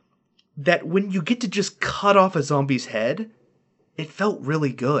brutal, that when you get to just cut off a zombie's head, it felt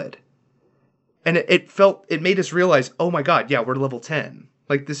really good. And it made us realize, oh my god, we're level 10.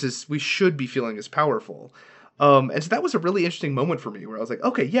 We should be feeling as powerful. And so that was a really interesting moment for me, where I was like,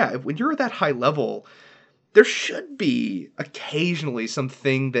 okay, when you're at that high level, there should be occasionally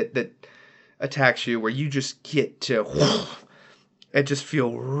something that attacks you where you just get to and just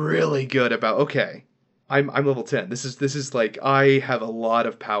feel really good about, okay, I'm level 10. This is I have a lot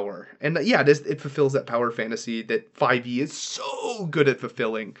of power. And it fulfills that power fantasy that 5e is so good at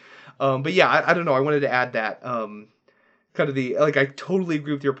fulfilling. But I don't know. I wanted to add that kind of I totally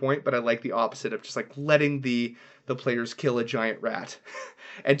agree with your point, but I like the opposite of just letting the players kill a giant rat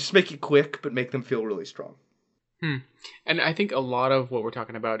and just make it quick, but make them feel really strong. And I think a lot of what we're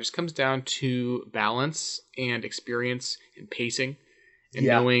talking about just comes down to balance and experience and pacing. And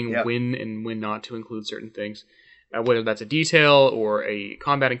knowing when and when not to include certain things, whether that's a detail or a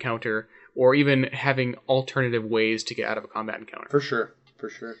combat encounter, or even having alternative ways to get out of a combat encounter. For sure.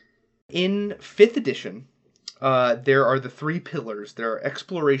 In 5th edition, there are the 3 pillars. There are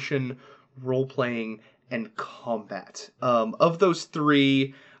exploration, role-playing, and combat. Of those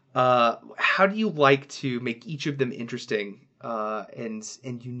 3, how do you like to make each of them interesting and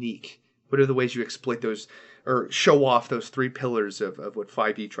unique? What are the ways you exploit those, or show off those 3 pillars of what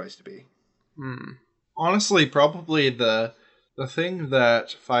 5e tries to be? Honestly, probably the thing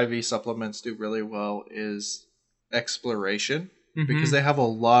that 5e supplements do really well is exploration, because they have a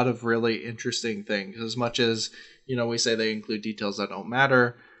lot of really interesting things. As much as, we say they include details that don't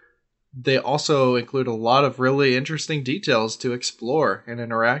matter, they also include a lot of really interesting details to explore and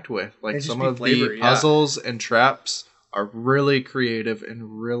interact with. Some of the puzzles and traps are really creative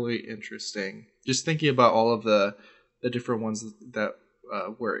and really interesting. Just thinking about all of the different ones that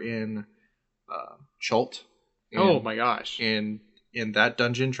were in Chult. Oh my gosh! In that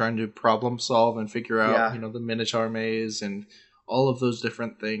dungeon, trying to problem solve and figure out the Minotaur maze and all of those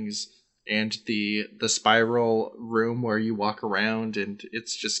different things, and the spiral room where you walk around and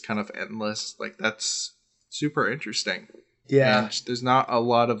it's just kind of endless. Like, that's super interesting. Yeah, and there's not a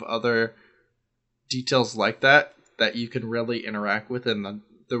lot of other details like that you can really interact with in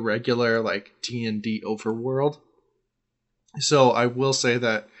the regular like D&D overworld. So I will say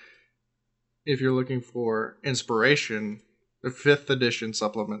that if you're looking for inspiration, the 5th edition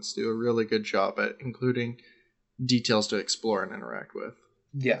supplements do a really good job at including details to explore and interact with.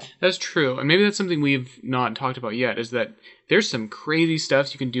 Yeah, that's true. And maybe that's something we've not talked about yet, is that there's some crazy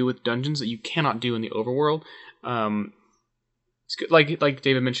stuff you can do with dungeons that you cannot do in the overworld. Like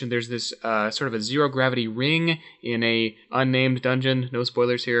David mentioned, there's this sort of a zero gravity ring in a unnamed dungeon, no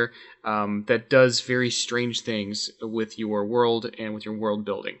spoilers here, that does very strange things with your world and with your world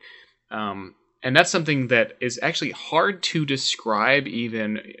building. And that's something that is actually hard to describe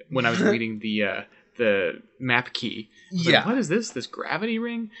even when I was reading the map key. Like, what is this gravity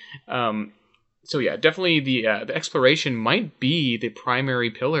ring? So yeah, definitely the exploration might be the primary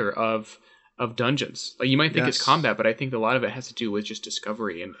pillar of dungeons. Like, you might think it's combat, but I think a lot of it has to do with just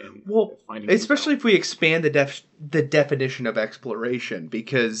discovery and finding. Especially if we expand the definition of exploration,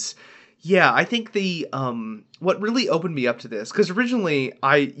 because I think the what really opened me up to this, because originally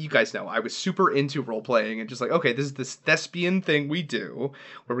you guys know I was super into role playing and just like, okay, this is this thespian thing we do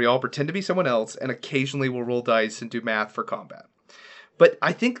where we all pretend to be someone else and occasionally we'll roll dice and do math for combat. But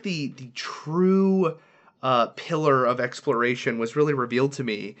I think the true pillar of exploration was really revealed to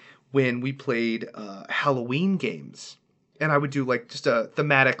me when we played Halloween games, and I would do like just a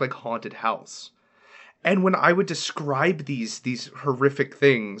thematic like haunted house. And when I would describe these horrific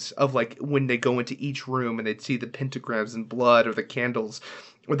things of like when they go into each room and they'd see the pentagrams and blood or the candles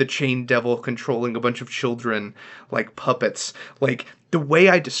or the chain devil controlling a bunch of children like puppets, like the way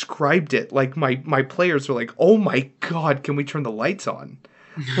I described it, like my players were like, "Oh my God, can we turn the lights on?"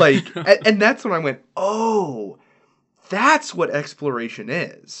 Like, and that's when I went, "Oh, that's what exploration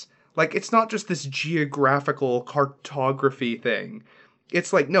is." Like, it's not just this geographical cartography thing.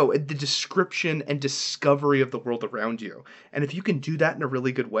 It's like, no, the description and discovery of the world around you. And if you can do that in a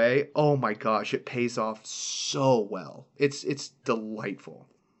really good way, oh my gosh, it pays off so well. It's delightful.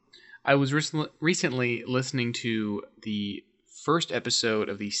 I was recently listening to the first episode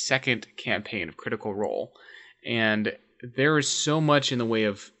of the second campaign of Critical Role, and there is so much in the way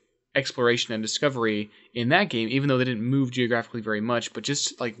of exploration and discovery in that game, even though they didn't move geographically very much, but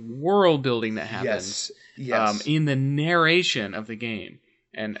just like world building that happens in the narration of the game.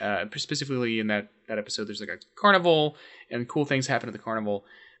 And specifically in that episode, there's like a carnival and cool things happen at the carnival.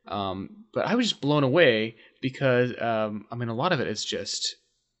 But I was just blown away because, a lot of it is just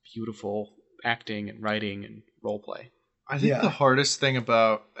beautiful acting and writing and role play. I think the hardest thing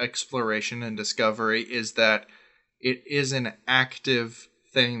about exploration and discovery is that it is an active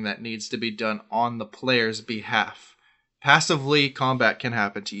thing that needs to be done on the player's behalf. Passively, combat can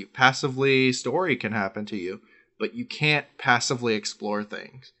happen to you. Passively, story can happen to you. But you can't passively explore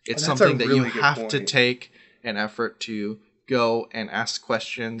things. It's something that you have to take an effort to go and ask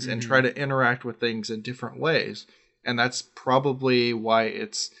questions and try to interact with things in different ways. And that's probably why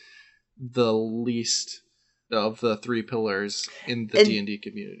it's the least of the 3 pillars in the D&D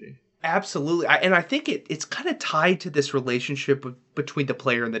community. Absolutely. And I think it's kind of tied to this relationship between the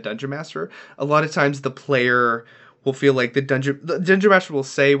player and the dungeon master. A lot of times the player will feel like the dungeon master will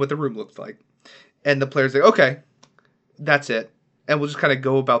say what the room looks like. And the player's like, okay, that's it. And we'll just kind of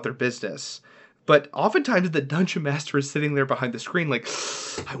go about their business. But oftentimes the dungeon master is sitting there behind the screen like,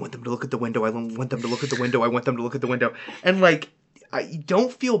 I want them to look at the window. I want them to look at the window. I want them to look at the window. And like, I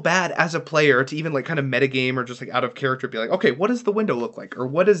don't feel bad as a player to even like kind of metagame or just like out of character be like, okay, what does the window look like? Or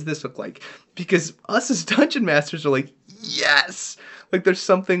what does this look like? Because us as dungeon masters are like, yes, like there's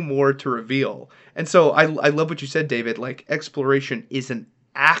something more to reveal. And so I love what you said, David. Like, exploration isn't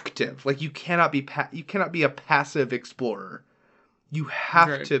active. Like, you cannot be a passive explorer. You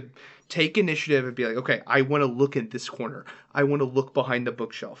have to take initiative and be like, okay, I want to look in this corner. I want to look behind the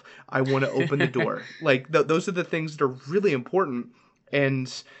bookshelf. I want to open the door. Like, those are the things that are really important.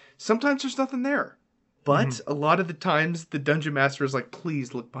 And sometimes there's nothing there. But a lot of the times the dungeon master is like,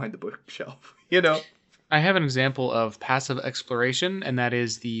 please look behind the bookshelf. You know? I have an example of passive exploration, and that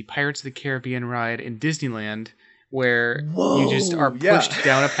is the Pirates of the Caribbean ride in Disneyland, where you just are pushed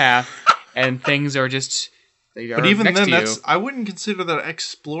down a path and things are just They are But even next then, to you. I wouldn't consider that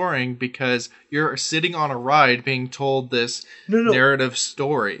exploring because you're sitting on a ride being told this No. narrative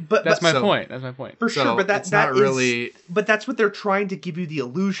story. But That's my so- point. That's my point. For So sure, but it's not really. But that's what they're trying to give you the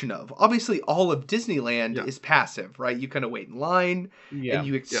illusion of. Obviously, all of Disneyland Yeah. is passive, right? You kind of wait in line Yeah. and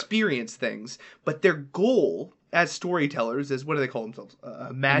you experience things. But their goal as storytellers is, what do they call themselves?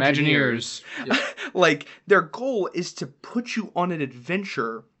 Imagineers. Like, their goal is to put you on an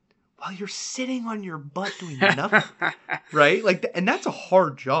adventure while you're sitting on your butt doing nothing, right? Like, and that's a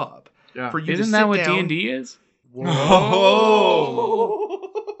hard job Yeah. for you to Isn't sit that what down. D&D is? Oh.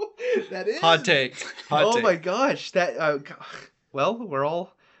 That is Hot take. Hot oh take. my gosh, that well,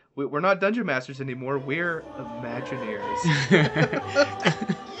 we're not dungeon masters anymore. We're Imagineers.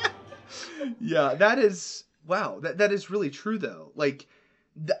 Yeah, that is wow. That is really true though. Like,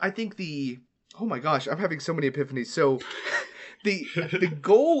 I think oh my gosh, I'm having so many epiphanies. So, the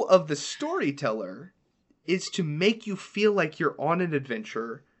goal of the storyteller is to make you feel like you're on an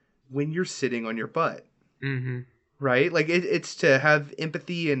adventure when you're sitting on your butt. Mm-hmm. Right? Like it's to have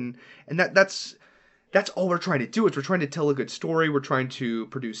empathy and that's all we're trying to do. Is we're trying to tell a good story. We're trying to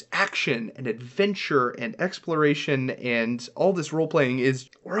produce action and adventure and exploration, and all this role playing is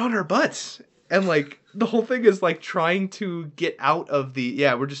we're on our butts. And like the whole thing is like trying to get out of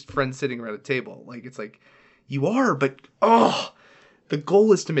we're just friends sitting around a table. Like it's like you are, but the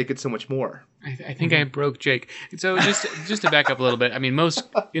goal is to make it so much more. I think I broke Jake. So just to back up a little bit, I mean, most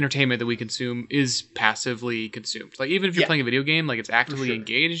entertainment that we consume is passively consumed. Like even if you're playing a video game, like it's actively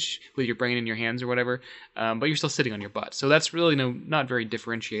engaged with your brain in your hands or whatever, but you're still sitting on your butt. So that's really not very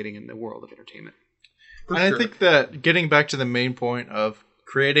differentiating in the world of entertainment. I think that getting back to the main point of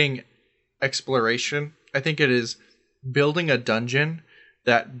creating exploration, I think it is building a dungeon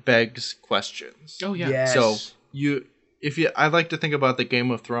that begs questions. Oh yeah. Yes. So I like to think about the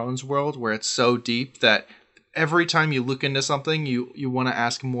Game of Thrones world where it's so deep that every time you look into something, you want to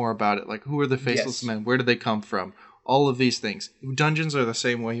ask more about it. Like, who are the Faceless Men? Where did they come from? All of these things. Dungeons are the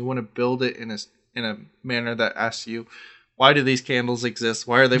same way. You want to build it in a manner that asks you, why do these candles exist?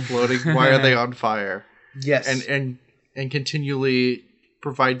 Why are they floating? Why are they on fire? Yes. And continually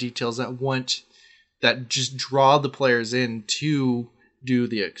provide details that just draw the players in to do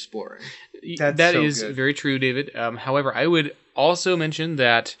the exploring. That's That so is good. very true, David. However, I would also mention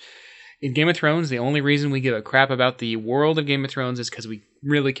that in Game of Thrones, the only reason we give a crap about the world of Game of Thrones is because we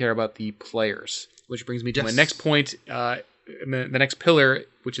really care about the players. Which brings me to my next point, the next pillar,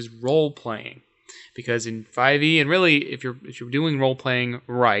 which is role playing. Because in 5e, and really, if you're doing role playing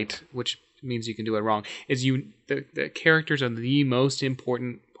right, which means you can do it wrong, is the characters are the most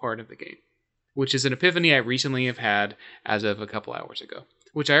important part of the game. Which is an epiphany I recently have had as of a couple hours ago.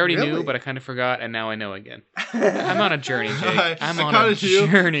 Which I already knew, but I kind of forgot, and now I know again. I'm on a journey, Jake. I'm on a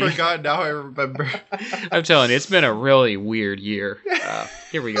journey. Forgot, now I remember. I'm telling you, it's been a really weird year.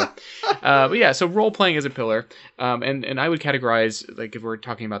 Here we go. But yeah, so role-playing is a pillar. And I would categorize, like if we're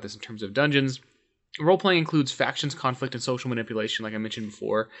talking about this in terms of dungeons, role-playing includes factions, conflict, and social manipulation, like I mentioned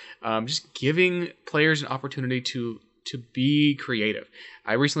before. Just giving players an opportunity to be creative.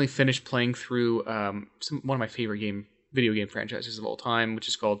 I recently finished playing through one of my favorite video game franchises of all time, which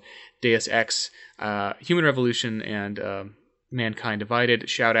is called Deus Ex, Human Revolution, and Mankind Divided.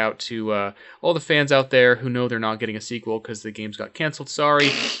 Shout out to all the fans out there who know they're not getting a sequel because the games got canceled.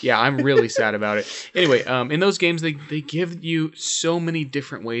 Sorry. Yeah, I'm really sad about it. Anyway, in those games, they give you so many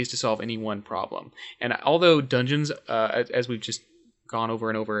different ways to solve any one problem. And although dungeons, as we've just gone over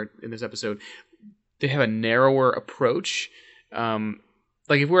and over in this episode, they have a narrower approach.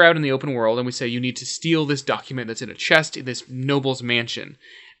 Like if we're out in the open world and we say you need to steal this document that's in a chest in this noble's mansion,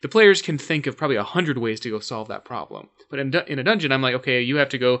 the players can think of probably 100 ways to go solve that problem. But in a dungeon, I'm like, okay, you have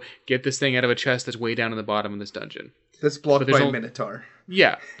to go get this thing out of a chest that's way down in the bottom of this dungeon. That's blocked by a Minotaur.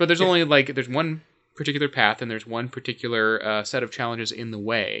 Yeah, but there's only there's one particular path and there's one particular set of challenges in the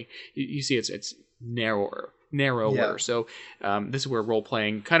way. You see, it's narrower. Yeah. So this is where role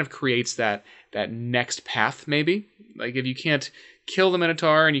playing kind of creates that next path. Maybe like if you can't kill the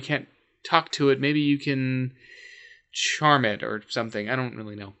Minotaur and you can't talk to it, maybe you can charm it or something. I don't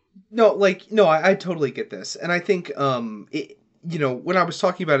really know. No, I totally get this, and I think when I was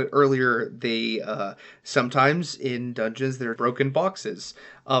talking about it earlier, they sometimes in dungeons there are broken boxes.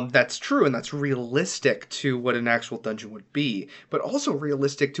 That's true, and that's realistic to what an actual dungeon would be. But also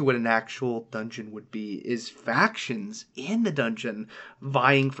realistic to what an actual dungeon would be is factions in the dungeon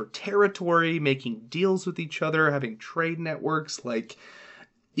vying for territory, making deals with each other, having trade networks. Like,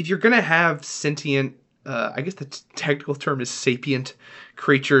 if you're gonna have sentient, I guess the technical term is sapient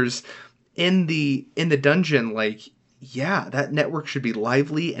creatures in the dungeon, like, yeah, that network should be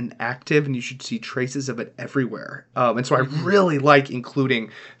lively and active, and you should see traces of it everywhere. And so I really like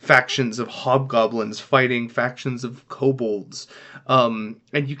including factions of hobgoblins fighting factions of kobolds. And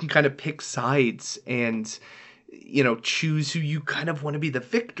you can kind of pick sides and, choose who you kind of want to be the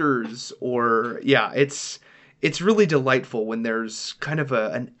victors. Or, yeah, it's really delightful when there's kind of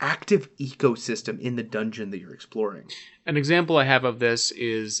an active ecosystem in the dungeon that you're exploring. An example I have of this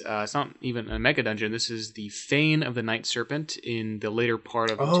is, it's not even a mega dungeon. This is the Fane of the Night Serpent in the later part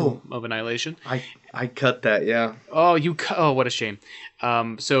of Tomb of Annihilation. I cut that, yeah. Oh, what a shame.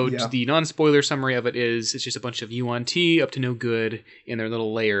 Yeah. The non-spoiler summary of it is, it's just a bunch of Yuan Ti up to no good in their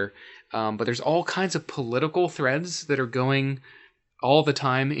little lair. But there's all kinds of political threads that are going all the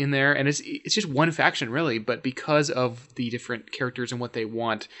time in there, and it's just one faction really, but because of the different characters and what they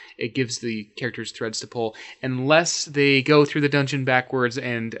want, it gives the characters threads to pull, unless they go through the dungeon backwards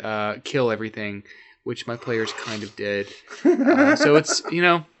and kill everything, which my players kind of did. So it's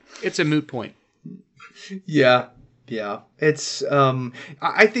it's a moot point. Yeah. It's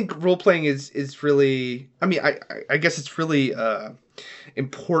I think role playing is really, I guess it's really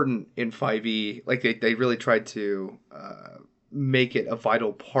important in 5e. Like they really tried to make it a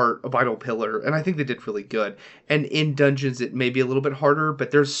vital pillar, and I think they did really good. And in dungeons it may be a little bit harder,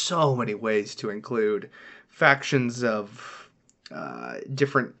 but there's so many ways to include factions of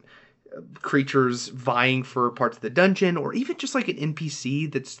different creatures vying for parts of the dungeon, or even just like an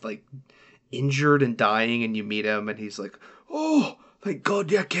NPC that's like injured and dying, and you meet him and he's like, "Oh, thank God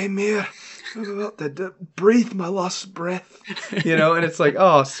you came here. I'm about to breathe my last breath." And it's like,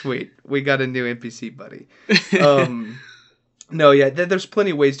 "Oh, sweet. We got a new NPC buddy." No, yeah, there's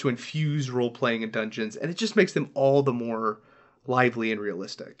plenty of ways to infuse role-playing in dungeons, and it just makes them all the more lively and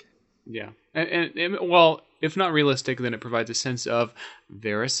realistic. Yeah. And well, if not realistic, then it provides a sense of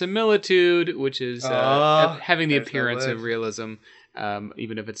verisimilitude, which is having the appearance of realism,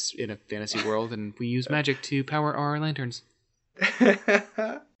 even if it's in a fantasy world, and we use magic to power our lanterns.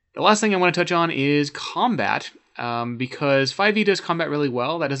 The last thing I want to touch on is combat, because 5e does combat really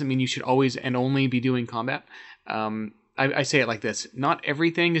well. That doesn't mean you should always and only be doing combat. I say it like this: not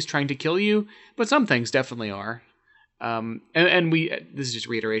everything is trying to kill you, but some things definitely are. And this is just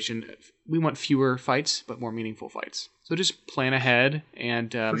reiteration. We want fewer fights, but more meaningful fights. So just plan ahead,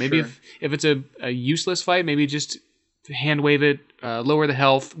 and maybe sure. if it's a useless fight, maybe just hand wave it, lower the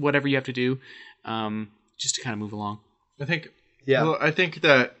health, whatever you have to do, just to kind of move along. I think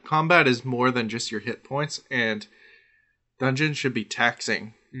that combat is more than just your hit points, and dungeons should be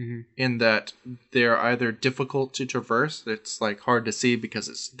taxing. Mm-hmm. In that they're either difficult to traverse, it's like hard to see because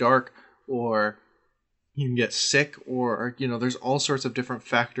it's dark, or you can get sick, or there's all sorts of different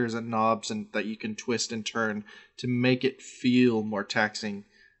factors and knobs and that you can twist and turn to make it feel more taxing,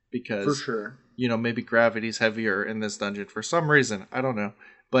 because for sure, maybe gravity's heavier in this dungeon for some reason, I don't know,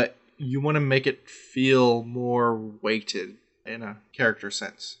 but you want to make it feel more weighted in a character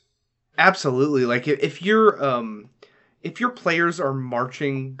sense. Absolutely. Like if your players are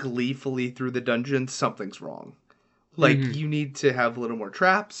marching gleefully through the dungeon, something's wrong. Like, you need to have a little more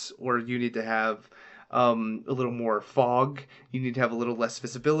traps, or you need to have a little more fog. You need to have a little less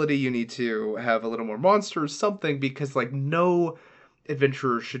visibility. You need to have a little more monsters, something, because, like, no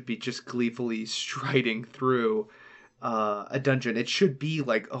adventurer should be just gleefully striding through a dungeon. It should be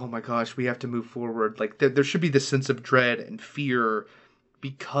like, oh my gosh, we have to move forward. Like, there should be this sense of dread and fear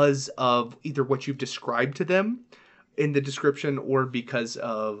because of either what you've described to them in the description, or because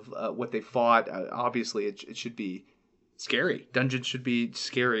of what they fought. Obviously, it should be scary. Dungeons should be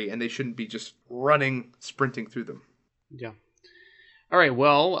scary, and they shouldn't be just sprinting through them. Yeah. All right,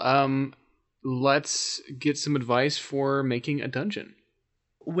 well, let's get some advice for making a dungeon.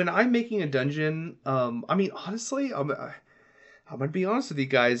 When I'm making a dungeon, honestly, I'm gonna be honest with you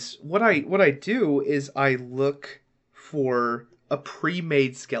guys. What I do is I look for a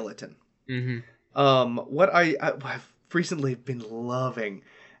pre-made skeleton. Mm-hmm. What I've recently been loving,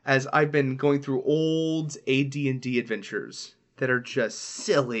 as I've been going through old AD&D adventures that are just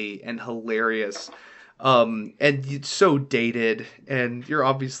silly and hilarious, and it's so dated, and you're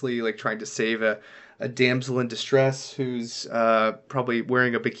obviously like trying to save a damsel in distress who's probably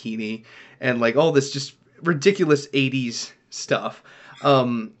wearing a bikini, and like all this just ridiculous 80s stuff.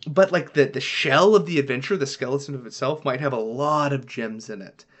 But like the shell of the adventure, the skeleton of itself, might have a lot of gems in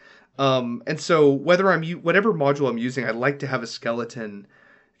it. And so whatever module I'm using, I'd like to have a skeleton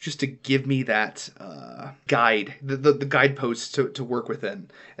just to give me that guide, the guideposts to work within.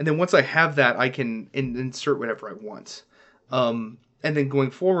 And then once I have that, I can insert whatever I want. And then going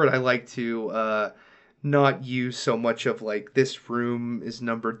forward, I like to not use so much of like, this room is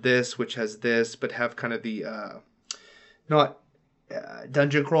numbered this, which has this, but have kind of the not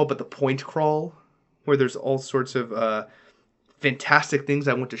dungeon crawl, but the point crawl, where there's all sorts of fantastic things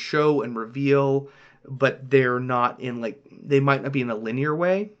I want to show and reveal, but they're not in like they might not be in a linear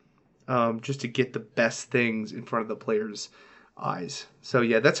way, just to get the best things in front of the player's eyes. So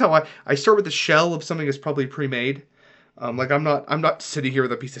yeah, that's how I start with the shell of something that's probably pre-made. Like I'm not sitting here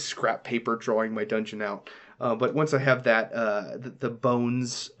with a piece of scrap paper drawing my dungeon out. But once I have that the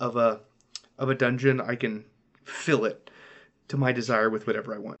bones of a dungeon, I can fill it to my desire with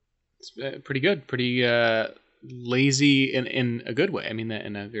whatever I want. It's pretty good. Pretty lazy in a good way. I mean that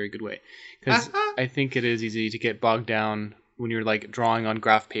in a very good way. Because I think it is easy to get bogged down when you're like drawing on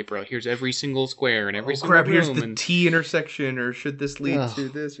graph paper. Here's every single square and every single room. Here's the T intersection, or should this lead to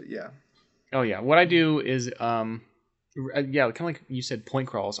this? Yeah. Oh yeah. What I do is yeah, kind of like you said, point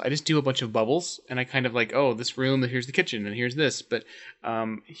crawls. I just do a bunch of bubbles, and I kind of like, oh, this room, here's the kitchen, and here's this. But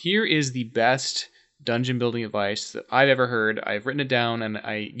here is the best dungeon building advice that I've ever heard. I've written it down, and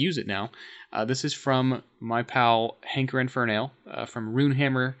I use it now. This is from my pal Hanker Infernale from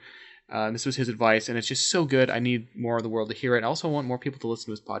Runehammer. This was his advice, and it's just so good. I need more of the world to hear it. I also want more people to listen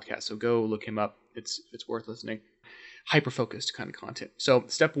to his podcast, so go look him up. It's worth listening. Hyper-focused kind of content. So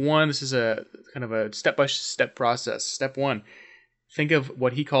step one, this is a kind of a step-by-step process. Step one, think of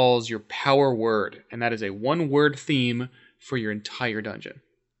what he calls your power word, and that is a one-word theme for your entire dungeon.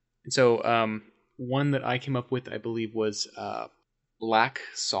 And so one that I came up with, I believe, was Black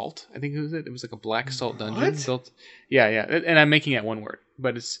Salt. I think it was It was like a Black Salt dungeon built. Yeah, and I'm making it one word,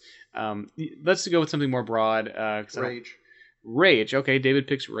 but it's let's go with something more broad. Rage. Okay, David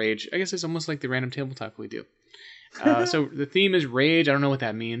picks rage. I guess it's almost like the random tabletop we do. So the theme is rage. I don't know what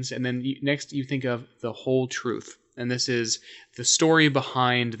that means. And then next you think of the whole truth. And this is the story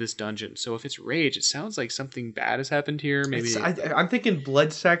behind this dungeon. So if it's rage, it sounds like something bad has happened here. Maybe I'm thinking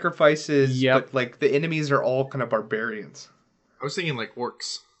blood sacrifices. Yep. But like the enemies are all kind of barbarians. I was thinking like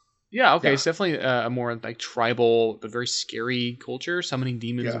orcs. Yeah, okay. Yeah. It's definitely a more like tribal but very scary culture, summoning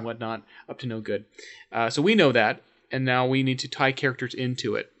demons and whatnot, up to no good. So we know that, and now we need to tie characters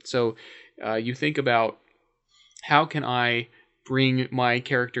into it. So you think about, how can I bring my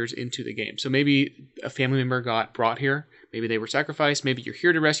characters into the game? So maybe a family member got brought here. Maybe they were sacrificed. Maybe you're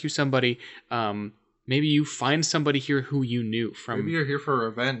here to rescue somebody. Maybe you find somebody here who you knew from... Maybe you're here for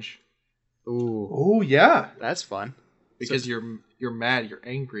revenge. Ooh. Oh, yeah. That's fun. Because you're mad, you're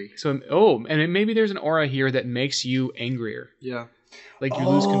angry. So, and maybe there's an aura here that makes you angrier. Yeah. Like you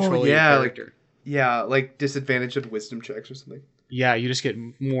lose control of your character. Like disadvantage of wisdom checks or something. Yeah, you just get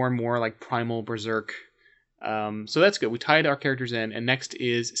more and more like primal berserk. So that's good. We tied our characters in, and next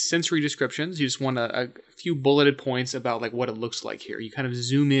is sensory descriptions. You just want a few bulleted points about like what it looks like here. You kind of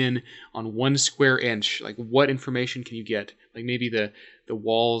zoom in on 1 square inch. Like what information can you get? Like maybe the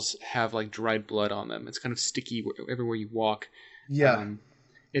walls have like dried blood on them. It's kind of sticky everywhere you walk. Yeah.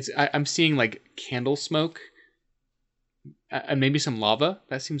 I'm seeing like candle smoke, and maybe some lava.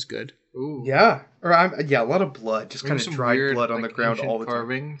 That seems good. Ooh. Yeah. Or a lot of blood, just kind of dried weird, blood on the ground all the time.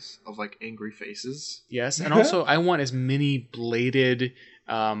 Carvings of like angry faces. Yes, and also I want as many bladed,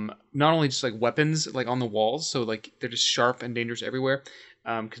 not only just like weapons like on the walls, so like they're just sharp and dangerous everywhere.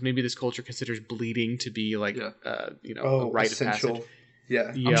 Because maybe this culture considers bleeding to be like a rite of passage.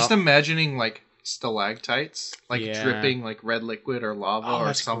 Yeah. I'm just imagining like stalactites, like dripping like red liquid or lava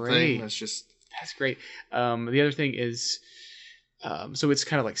or something. Great. That's great. The other thing is, so it's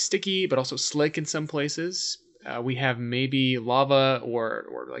kind of like sticky, but also slick in some places. We have maybe lava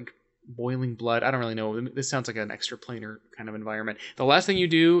or like boiling blood. I don't really know. This sounds like an extra planar kind of environment. The last thing you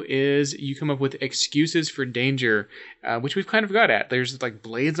do is you come up with excuses for danger, which we've kind of got at. There's like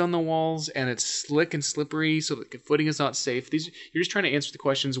blades on the walls, and it's slick and slippery, so the footing is not safe. You're just trying to answer the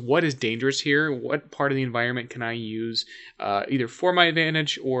questions: what is dangerous here? What part of the environment can I use either for my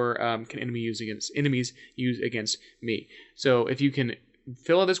advantage, or can enemies use against me? So if you can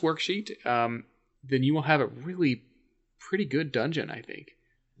fill out this worksheet, then you will have a really pretty good dungeon, I think.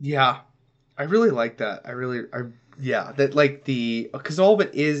 Yeah, I really like that. That like because all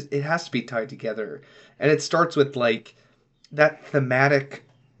of it has to be tied together, and it starts with like that thematic,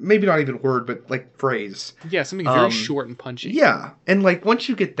 maybe not even word, but like phrase. Yeah, something very short and punchy. Yeah, and like once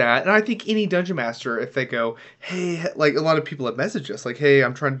you get that, and I think any dungeon master, if they go, hey, like a lot of people have messaged us, like, hey,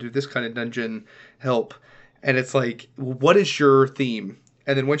 I'm trying to do this kind of dungeon, help, and it's like, what is your theme?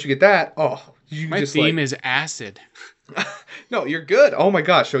 And then once you get that, my theme is acid. No, you're good. Oh my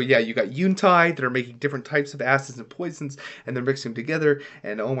gosh. So yeah, you got Yuntai that are making different types of acids and poisons, and they're mixing them together.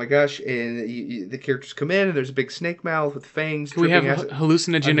 And oh my gosh, and the characters come in, and there's a big snake mouth with fangs. We have dripping acid.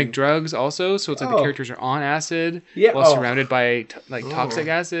 hallucinogenic drugs also, so it's like the Oh. characters are on acid Yeah, while oh. surrounded by toxic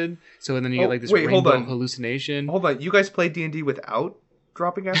acid. So then you get like this wait, hold rainbow on. hallucination. Hold on, you guys play D&D without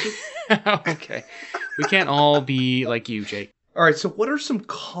dropping acid? Okay, we can't all be like you, Jake. All right. So what are some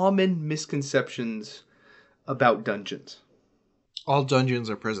common misconceptions about dungeons? All dungeons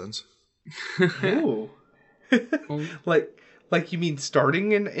are prisons. Ooh. like you mean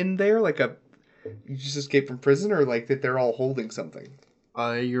starting in there, like you just escaped from prison, or like that they're all holding something?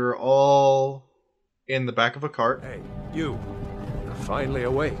 You're all in the back of a cart. Hey, you. You're finally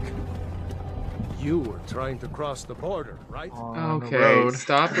awake. You were trying to cross the border, right? On the Okay, road.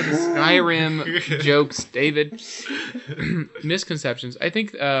 stop with the Skyrim jokes, David. Misconceptions. I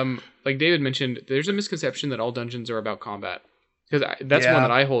think, like David mentioned, there's a misconception that all dungeons are about combat. Because that's one Yeah.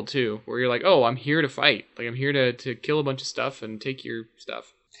 that I hold too, where you're like, oh, I'm here to fight. Like, I'm here to kill a bunch of stuff and take your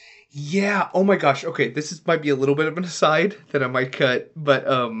stuff. Yeah. Oh my gosh. Okay, might be a little bit of an aside that I might cut, but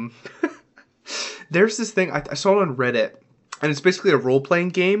there's this thing I saw it on Reddit, and it's basically a role playing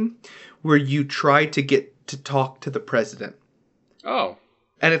game where you try to get to talk to the president, Oh.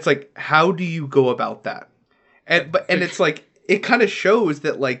 and it's like, how do you go about that? And it's like it kind of shows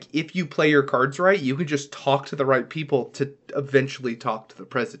that like if you play your cards right, you can just talk to the right people to eventually talk to the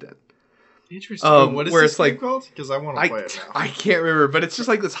president. Interesting. What is where this it's like- game called? Because I want to play it now. I can't remember, but it's just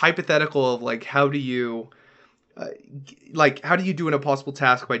like this hypothetical of like how do you do an impossible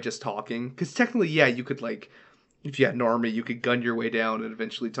task by just talking? Because technically, yeah, you could like if you had an army, you could gun your way down and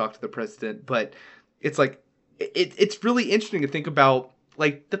eventually talk to the president. But it's like it's really interesting to think about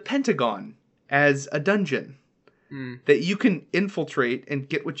like the Pentagon as a dungeon that you can infiltrate and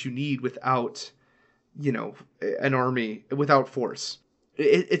get what you need without, an army, without force.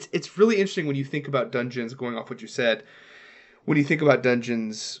 It's really interesting when you think about dungeons, going off what you said, when you think about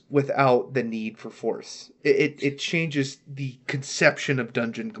dungeons without the need for force. It changes the conception of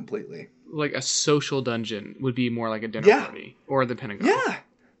dungeon completely. Like a social dungeon would be more like a dinner Yeah. party or the Pentagon. Yeah,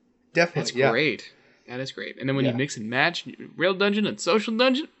 definitely. That's yeah. great. That is great. And then when Yeah. you mix and match real dungeon and social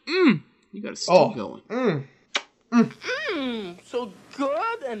dungeon, you got a stew going. So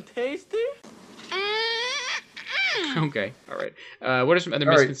good and tasty. Okay, all right. What are some other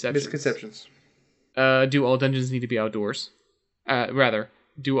All right, misconceptions? Do all dungeons need to be outdoors?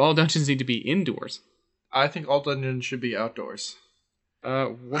 Do all dungeons need to be indoors? I think all dungeons should be outdoors.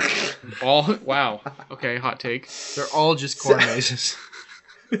 What? All? Wow. Okay, hot take. They're all just corn mazes.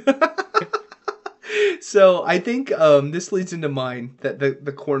 So I think this leads into mine, that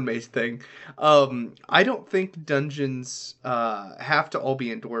the corn maze thing. I don't think dungeons have to all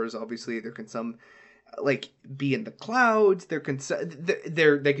be indoors. Obviously, there can some like be in the clouds. They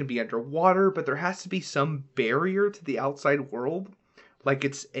can be underwater, but there has to be some barrier to the outside world. Like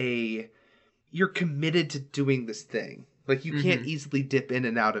you're committed to doing this thing. Like you can't easily dip in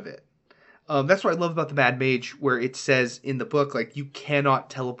and out of it. That's what I love about the Mad Mage, where it says in the book, like, you cannot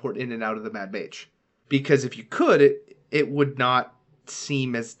teleport in and out of the Mad Mage. Because if you could, it would not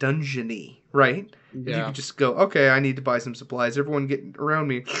seem as dungeony, right? Yeah. You could just go, okay, I need to buy some supplies. Everyone get around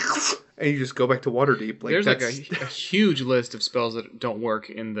me. And you just go back to Waterdeep. There's like a huge list of spells that don't work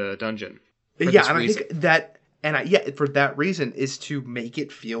in the dungeon. For Yeah, this and reason. I think that... for that reason, is to make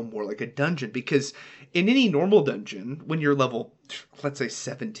it feel more like a dungeon. Because in any normal dungeon, when you're level, let's say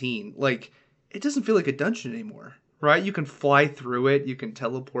 17, like, it doesn't feel like a dungeon anymore, right? You can fly through it, you can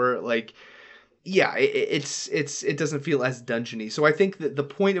teleport, like, yeah, it doesn't feel as dungeony. So I think that the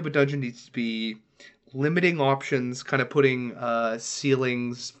point of a dungeon needs to be limiting options, kind of putting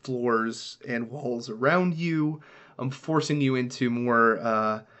ceilings, floors, and walls around you, forcing you into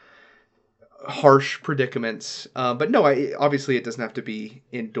more... harsh predicaments, but no, obviously it doesn't have to be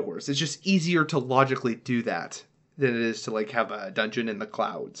indoors. It's just easier to logically do that than it is to like have a dungeon in the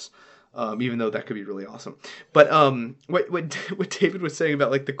clouds, even though that could be really awesome. But what David was saying about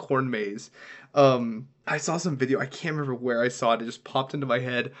like the corn maze, I saw some video, I can't remember where I saw it, it just popped into my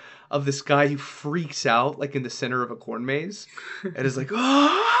head, of this guy who freaks out like in the center of a corn maze and is like,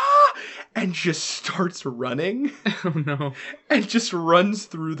 ah, and just starts running. Oh no. And just runs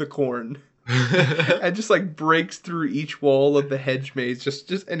through the corn. And just like breaks through each wall of the hedge maze,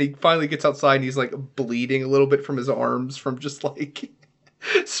 and he finally gets outside and he's like bleeding a little bit from his arms from just like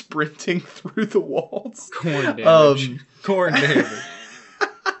sprinting through the walls. Corn damage. Corn damage.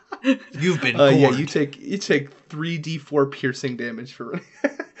 You've been corned. Yeah, you take 3d4 piercing damage for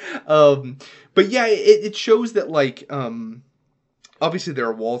running. But yeah, it shows that like obviously there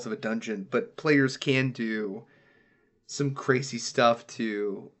are walls of a dungeon, but players can do some crazy stuff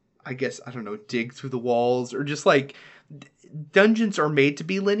to, I guess, I don't know, dig through the walls, or just like dungeons are made to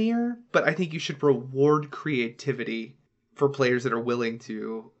be linear, but I think you should reward creativity for players that are willing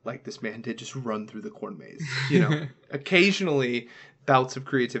to, like this man did, just run through the corn maze. Occasionally bouts of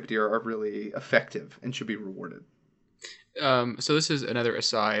creativity are really effective and should be rewarded. So this is another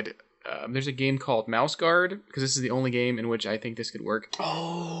aside. There's a game called Mouse Guard, because this is the only game in which I think this could work.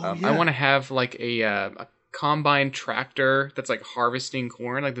 Oh, I want to have like a combine tractor that's like harvesting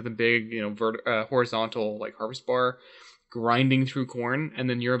corn, like the big, horizontal like harvest bar, grinding through corn, and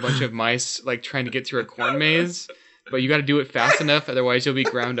then you're a bunch of mice like trying to get through a corn maze, but you got to do it fast enough, otherwise you'll be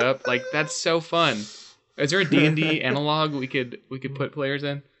ground up. Like, that's so fun. Is there a D&D analog we could put players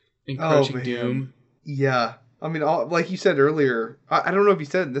in? Encroaching Doom. Yeah. I mean, like you said earlier, I don't know if you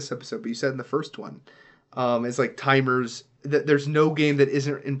said it in this episode, but you said in the first one, it's like timers. There's no game that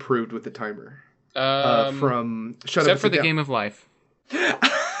isn't improved with the timer. From Shut Except Up for the Down. Game of Life.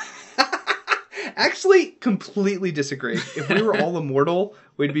 Actually, completely disagree. If we were all immortal,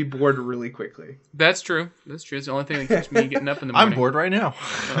 we'd be bored really quickly. That's true. It's the only thing that keeps me getting up in the morning. I'm bored right now.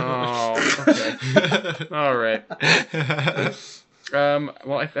 Oh, okay. All right.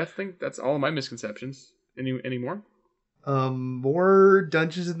 Well, I think that's all of my misconceptions. Any more? More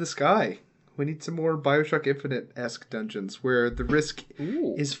Dungeons in the Sky. We need some more BioShock Infinite-esque dungeons where the risk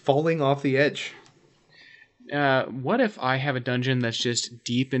is falling off the edge. What if I have a dungeon that's just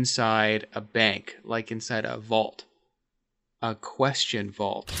deep inside a bank, like inside a vault? A question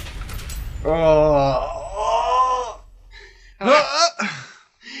vault. Oh!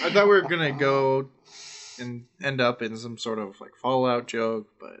 I thought we were gonna go and end up in some sort of like Fallout joke,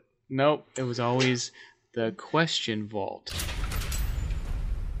 but nope, it was always the question vault.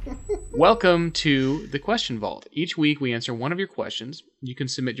 Welcome to the Question Vault. Each week we answer one of your questions. You can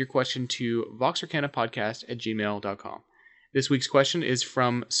submit your question to voxarcanapodcast@gmail.com. This week's question is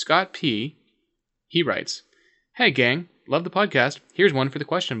from Scott P. He writes, "Hey gang, love the podcast. Here's one for the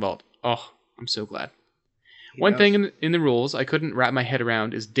Question Vault." Oh, I'm so glad. One thing in the rules I couldn't wrap my head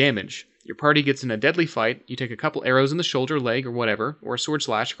around is damage. Your party gets in a deadly fight, you take a couple arrows in the shoulder, leg, or whatever, or a sword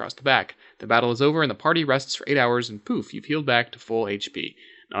slash across the back. The battle is over and the party rests for 8 hours and poof, you've healed back to full HP.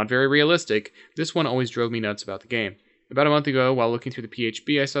 Not very realistic. This one always drove me nuts about the game. About a month ago, while looking through the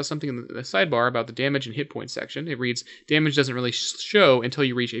PHP, I saw something in the sidebar about the damage and hit point section. It reads, damage doesn't really show until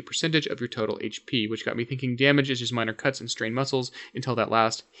you reach a percentage of your total HP, which got me thinking damage is just minor cuts and strained muscles until that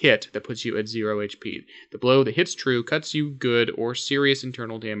last hit that puts you at 0 HP. The blow that hits true cuts you good or serious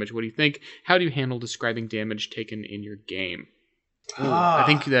internal damage. What do you think? How do you handle describing damage taken in your game? I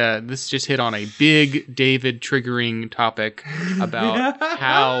think this just hit on a big David triggering topic about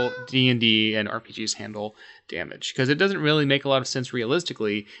how D&D and RPGs handle damage, because it doesn't really make a lot of sense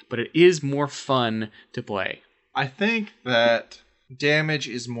realistically, but it is more fun to play. I think that damage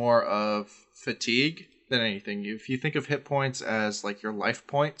is more of fatigue than anything. If you think of hit points as like your life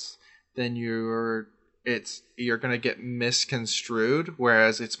points, then you're going to get misconstrued,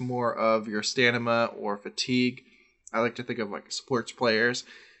 whereas it's more of your stamina or fatigue. I like to think of like sports players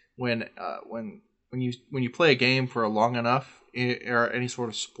when you play a game for long enough or any sort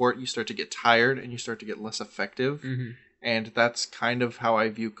of sport, you start to get tired and you start to get less effective. Mm-hmm. And that's kind of how I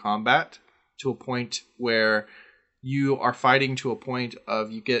view combat, to a point where you are fighting to a point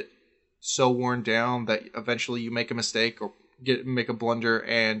of you get so worn down that eventually you make a mistake or make a blunder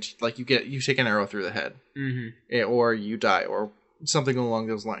and like you take an arrow through the head, mm-hmm. or you die or something along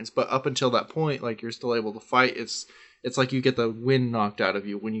those lines. But up until that point, like, you're still able to fight. It's like you get the wind knocked out of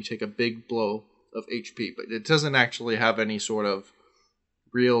you when you take a big blow of HP, but it doesn't actually have any sort of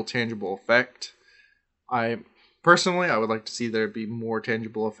real tangible effect. I would like to see there be more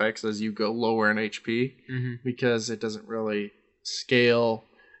tangible effects as you go lower in HP, mm-hmm. because it doesn't really scale.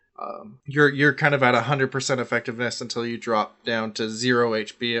 You're kind of at 100% effectiveness until you drop down to 0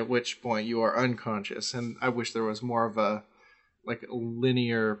 HP, at which point you are unconscious. And I wish there was more of a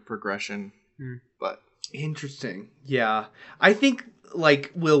linear progression, but interesting. Yeah, I think,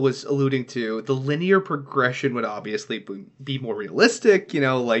 like Will was alluding to, the linear progression would obviously be more realistic.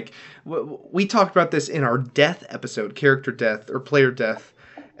 Like we talked about this in our death episode, character death or player death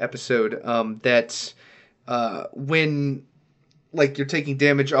episode. That when like you're taking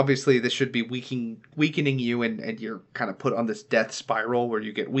damage, obviously this should be weakening you, and you're kind of put on this death spiral where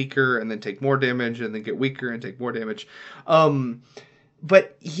you get weaker and then take more damage and then get weaker and take more damage.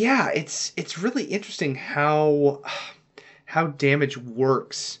 But yeah, it's really interesting how damage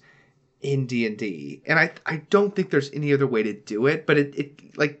works in D&D. And I don't think there's any other way to do it, but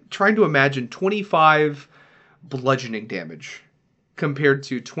it like trying to imagine 25 bludgeoning damage compared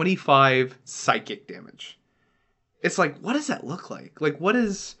to 25 psychic damage. it's like, what does that look like? Like, what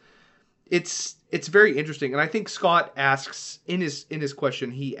is... It's very interesting. And I think Scott asks, in his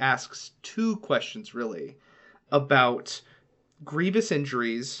question, he asks 2 questions, really, about grievous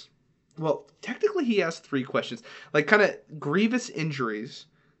injuries. Well, technically he asked 3 questions. Like, kind of grievous injuries,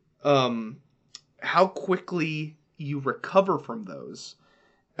 how quickly you recover from those,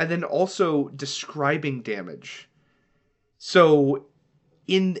 and then also describing damage. So,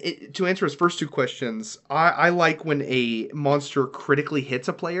 to answer his first 2 questions, I like when a monster critically hits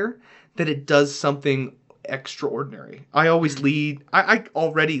a player, that it does something extraordinary. I always I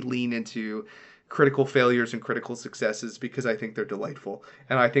already lean into critical failures and critical successes because I think they're delightful.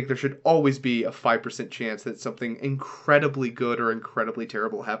 And I think there should always be a 5% chance that something incredibly good or incredibly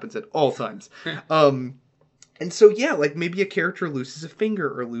terrible happens at all times. And so, yeah, like maybe a character loses a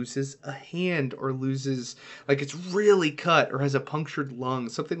finger or loses a hand or loses, like it's really cut or has a punctured lung,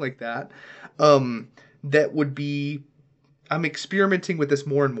 something like that. That would be, I'm experimenting with this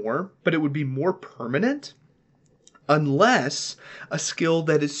more and more, but it would be more permanent unless a skill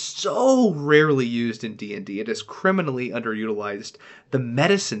that is so rarely used in D&D, it is criminally underutilized, the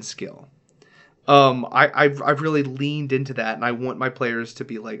medicine skill. I've really leaned into that, and I want my players to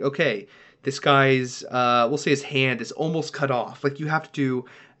be like, okay, this guy's, we'll say his hand is almost cut off. Like you have to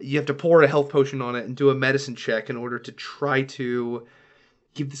pour a health potion on it and do a medicine check in order to try to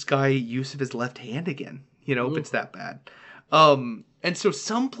give this guy use of his left hand again, if it's that bad. And so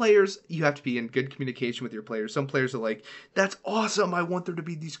some players, you have to be in good communication with your players. Some players are like, that's awesome. I want there to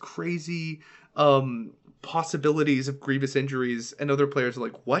be these crazy possibilities of grievous injuries. And other players are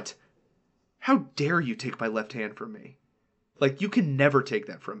like, what? How dare you take my left hand from me? Like, you can never take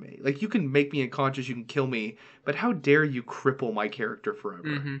that from me. Like, you can make me unconscious, you can kill me, but how dare you cripple my character forever?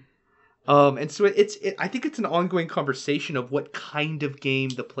 Mm-hmm. And so I think it's an ongoing conversation of what kind of game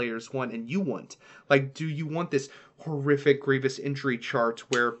the players want and you want. Like, do you want this horrific grievous injury chart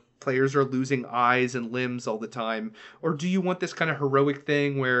where players are losing eyes and limbs all the time? Or do you want this kind of heroic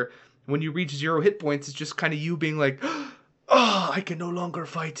thing where when you reach 0 hit points, it's just kind of you being like, oh, I can no longer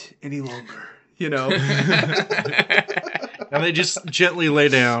fight any longer, And they just gently lay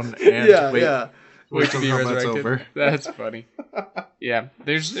down and wait till be combat's resurrected. over. That's funny. Yeah,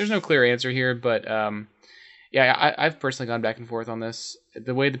 there's no clear answer here, but I've personally gone back and forth on this.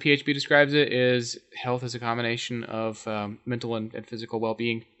 The way the PHP describes it is health is a combination of mental and physical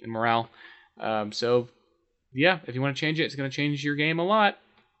well-being and morale. So, yeah, if you want to change it, it's going to change your game a lot.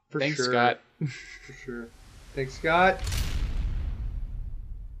 Thanks, sure. Scott. For sure. Thanks, Scott.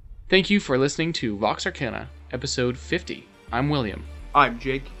 Thank you for listening to Vox Arcana, episode 50. I'm William. I'm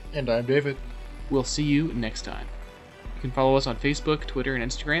Jake. And I'm David. We'll see you next time. You can follow us on Facebook, Twitter, and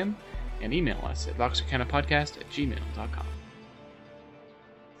Instagram, and email us at voxarcanapodcast@gmail.com.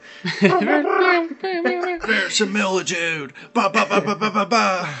 Verisimilitude! Ba ba ba ba ba ba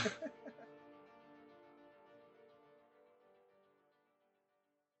ba!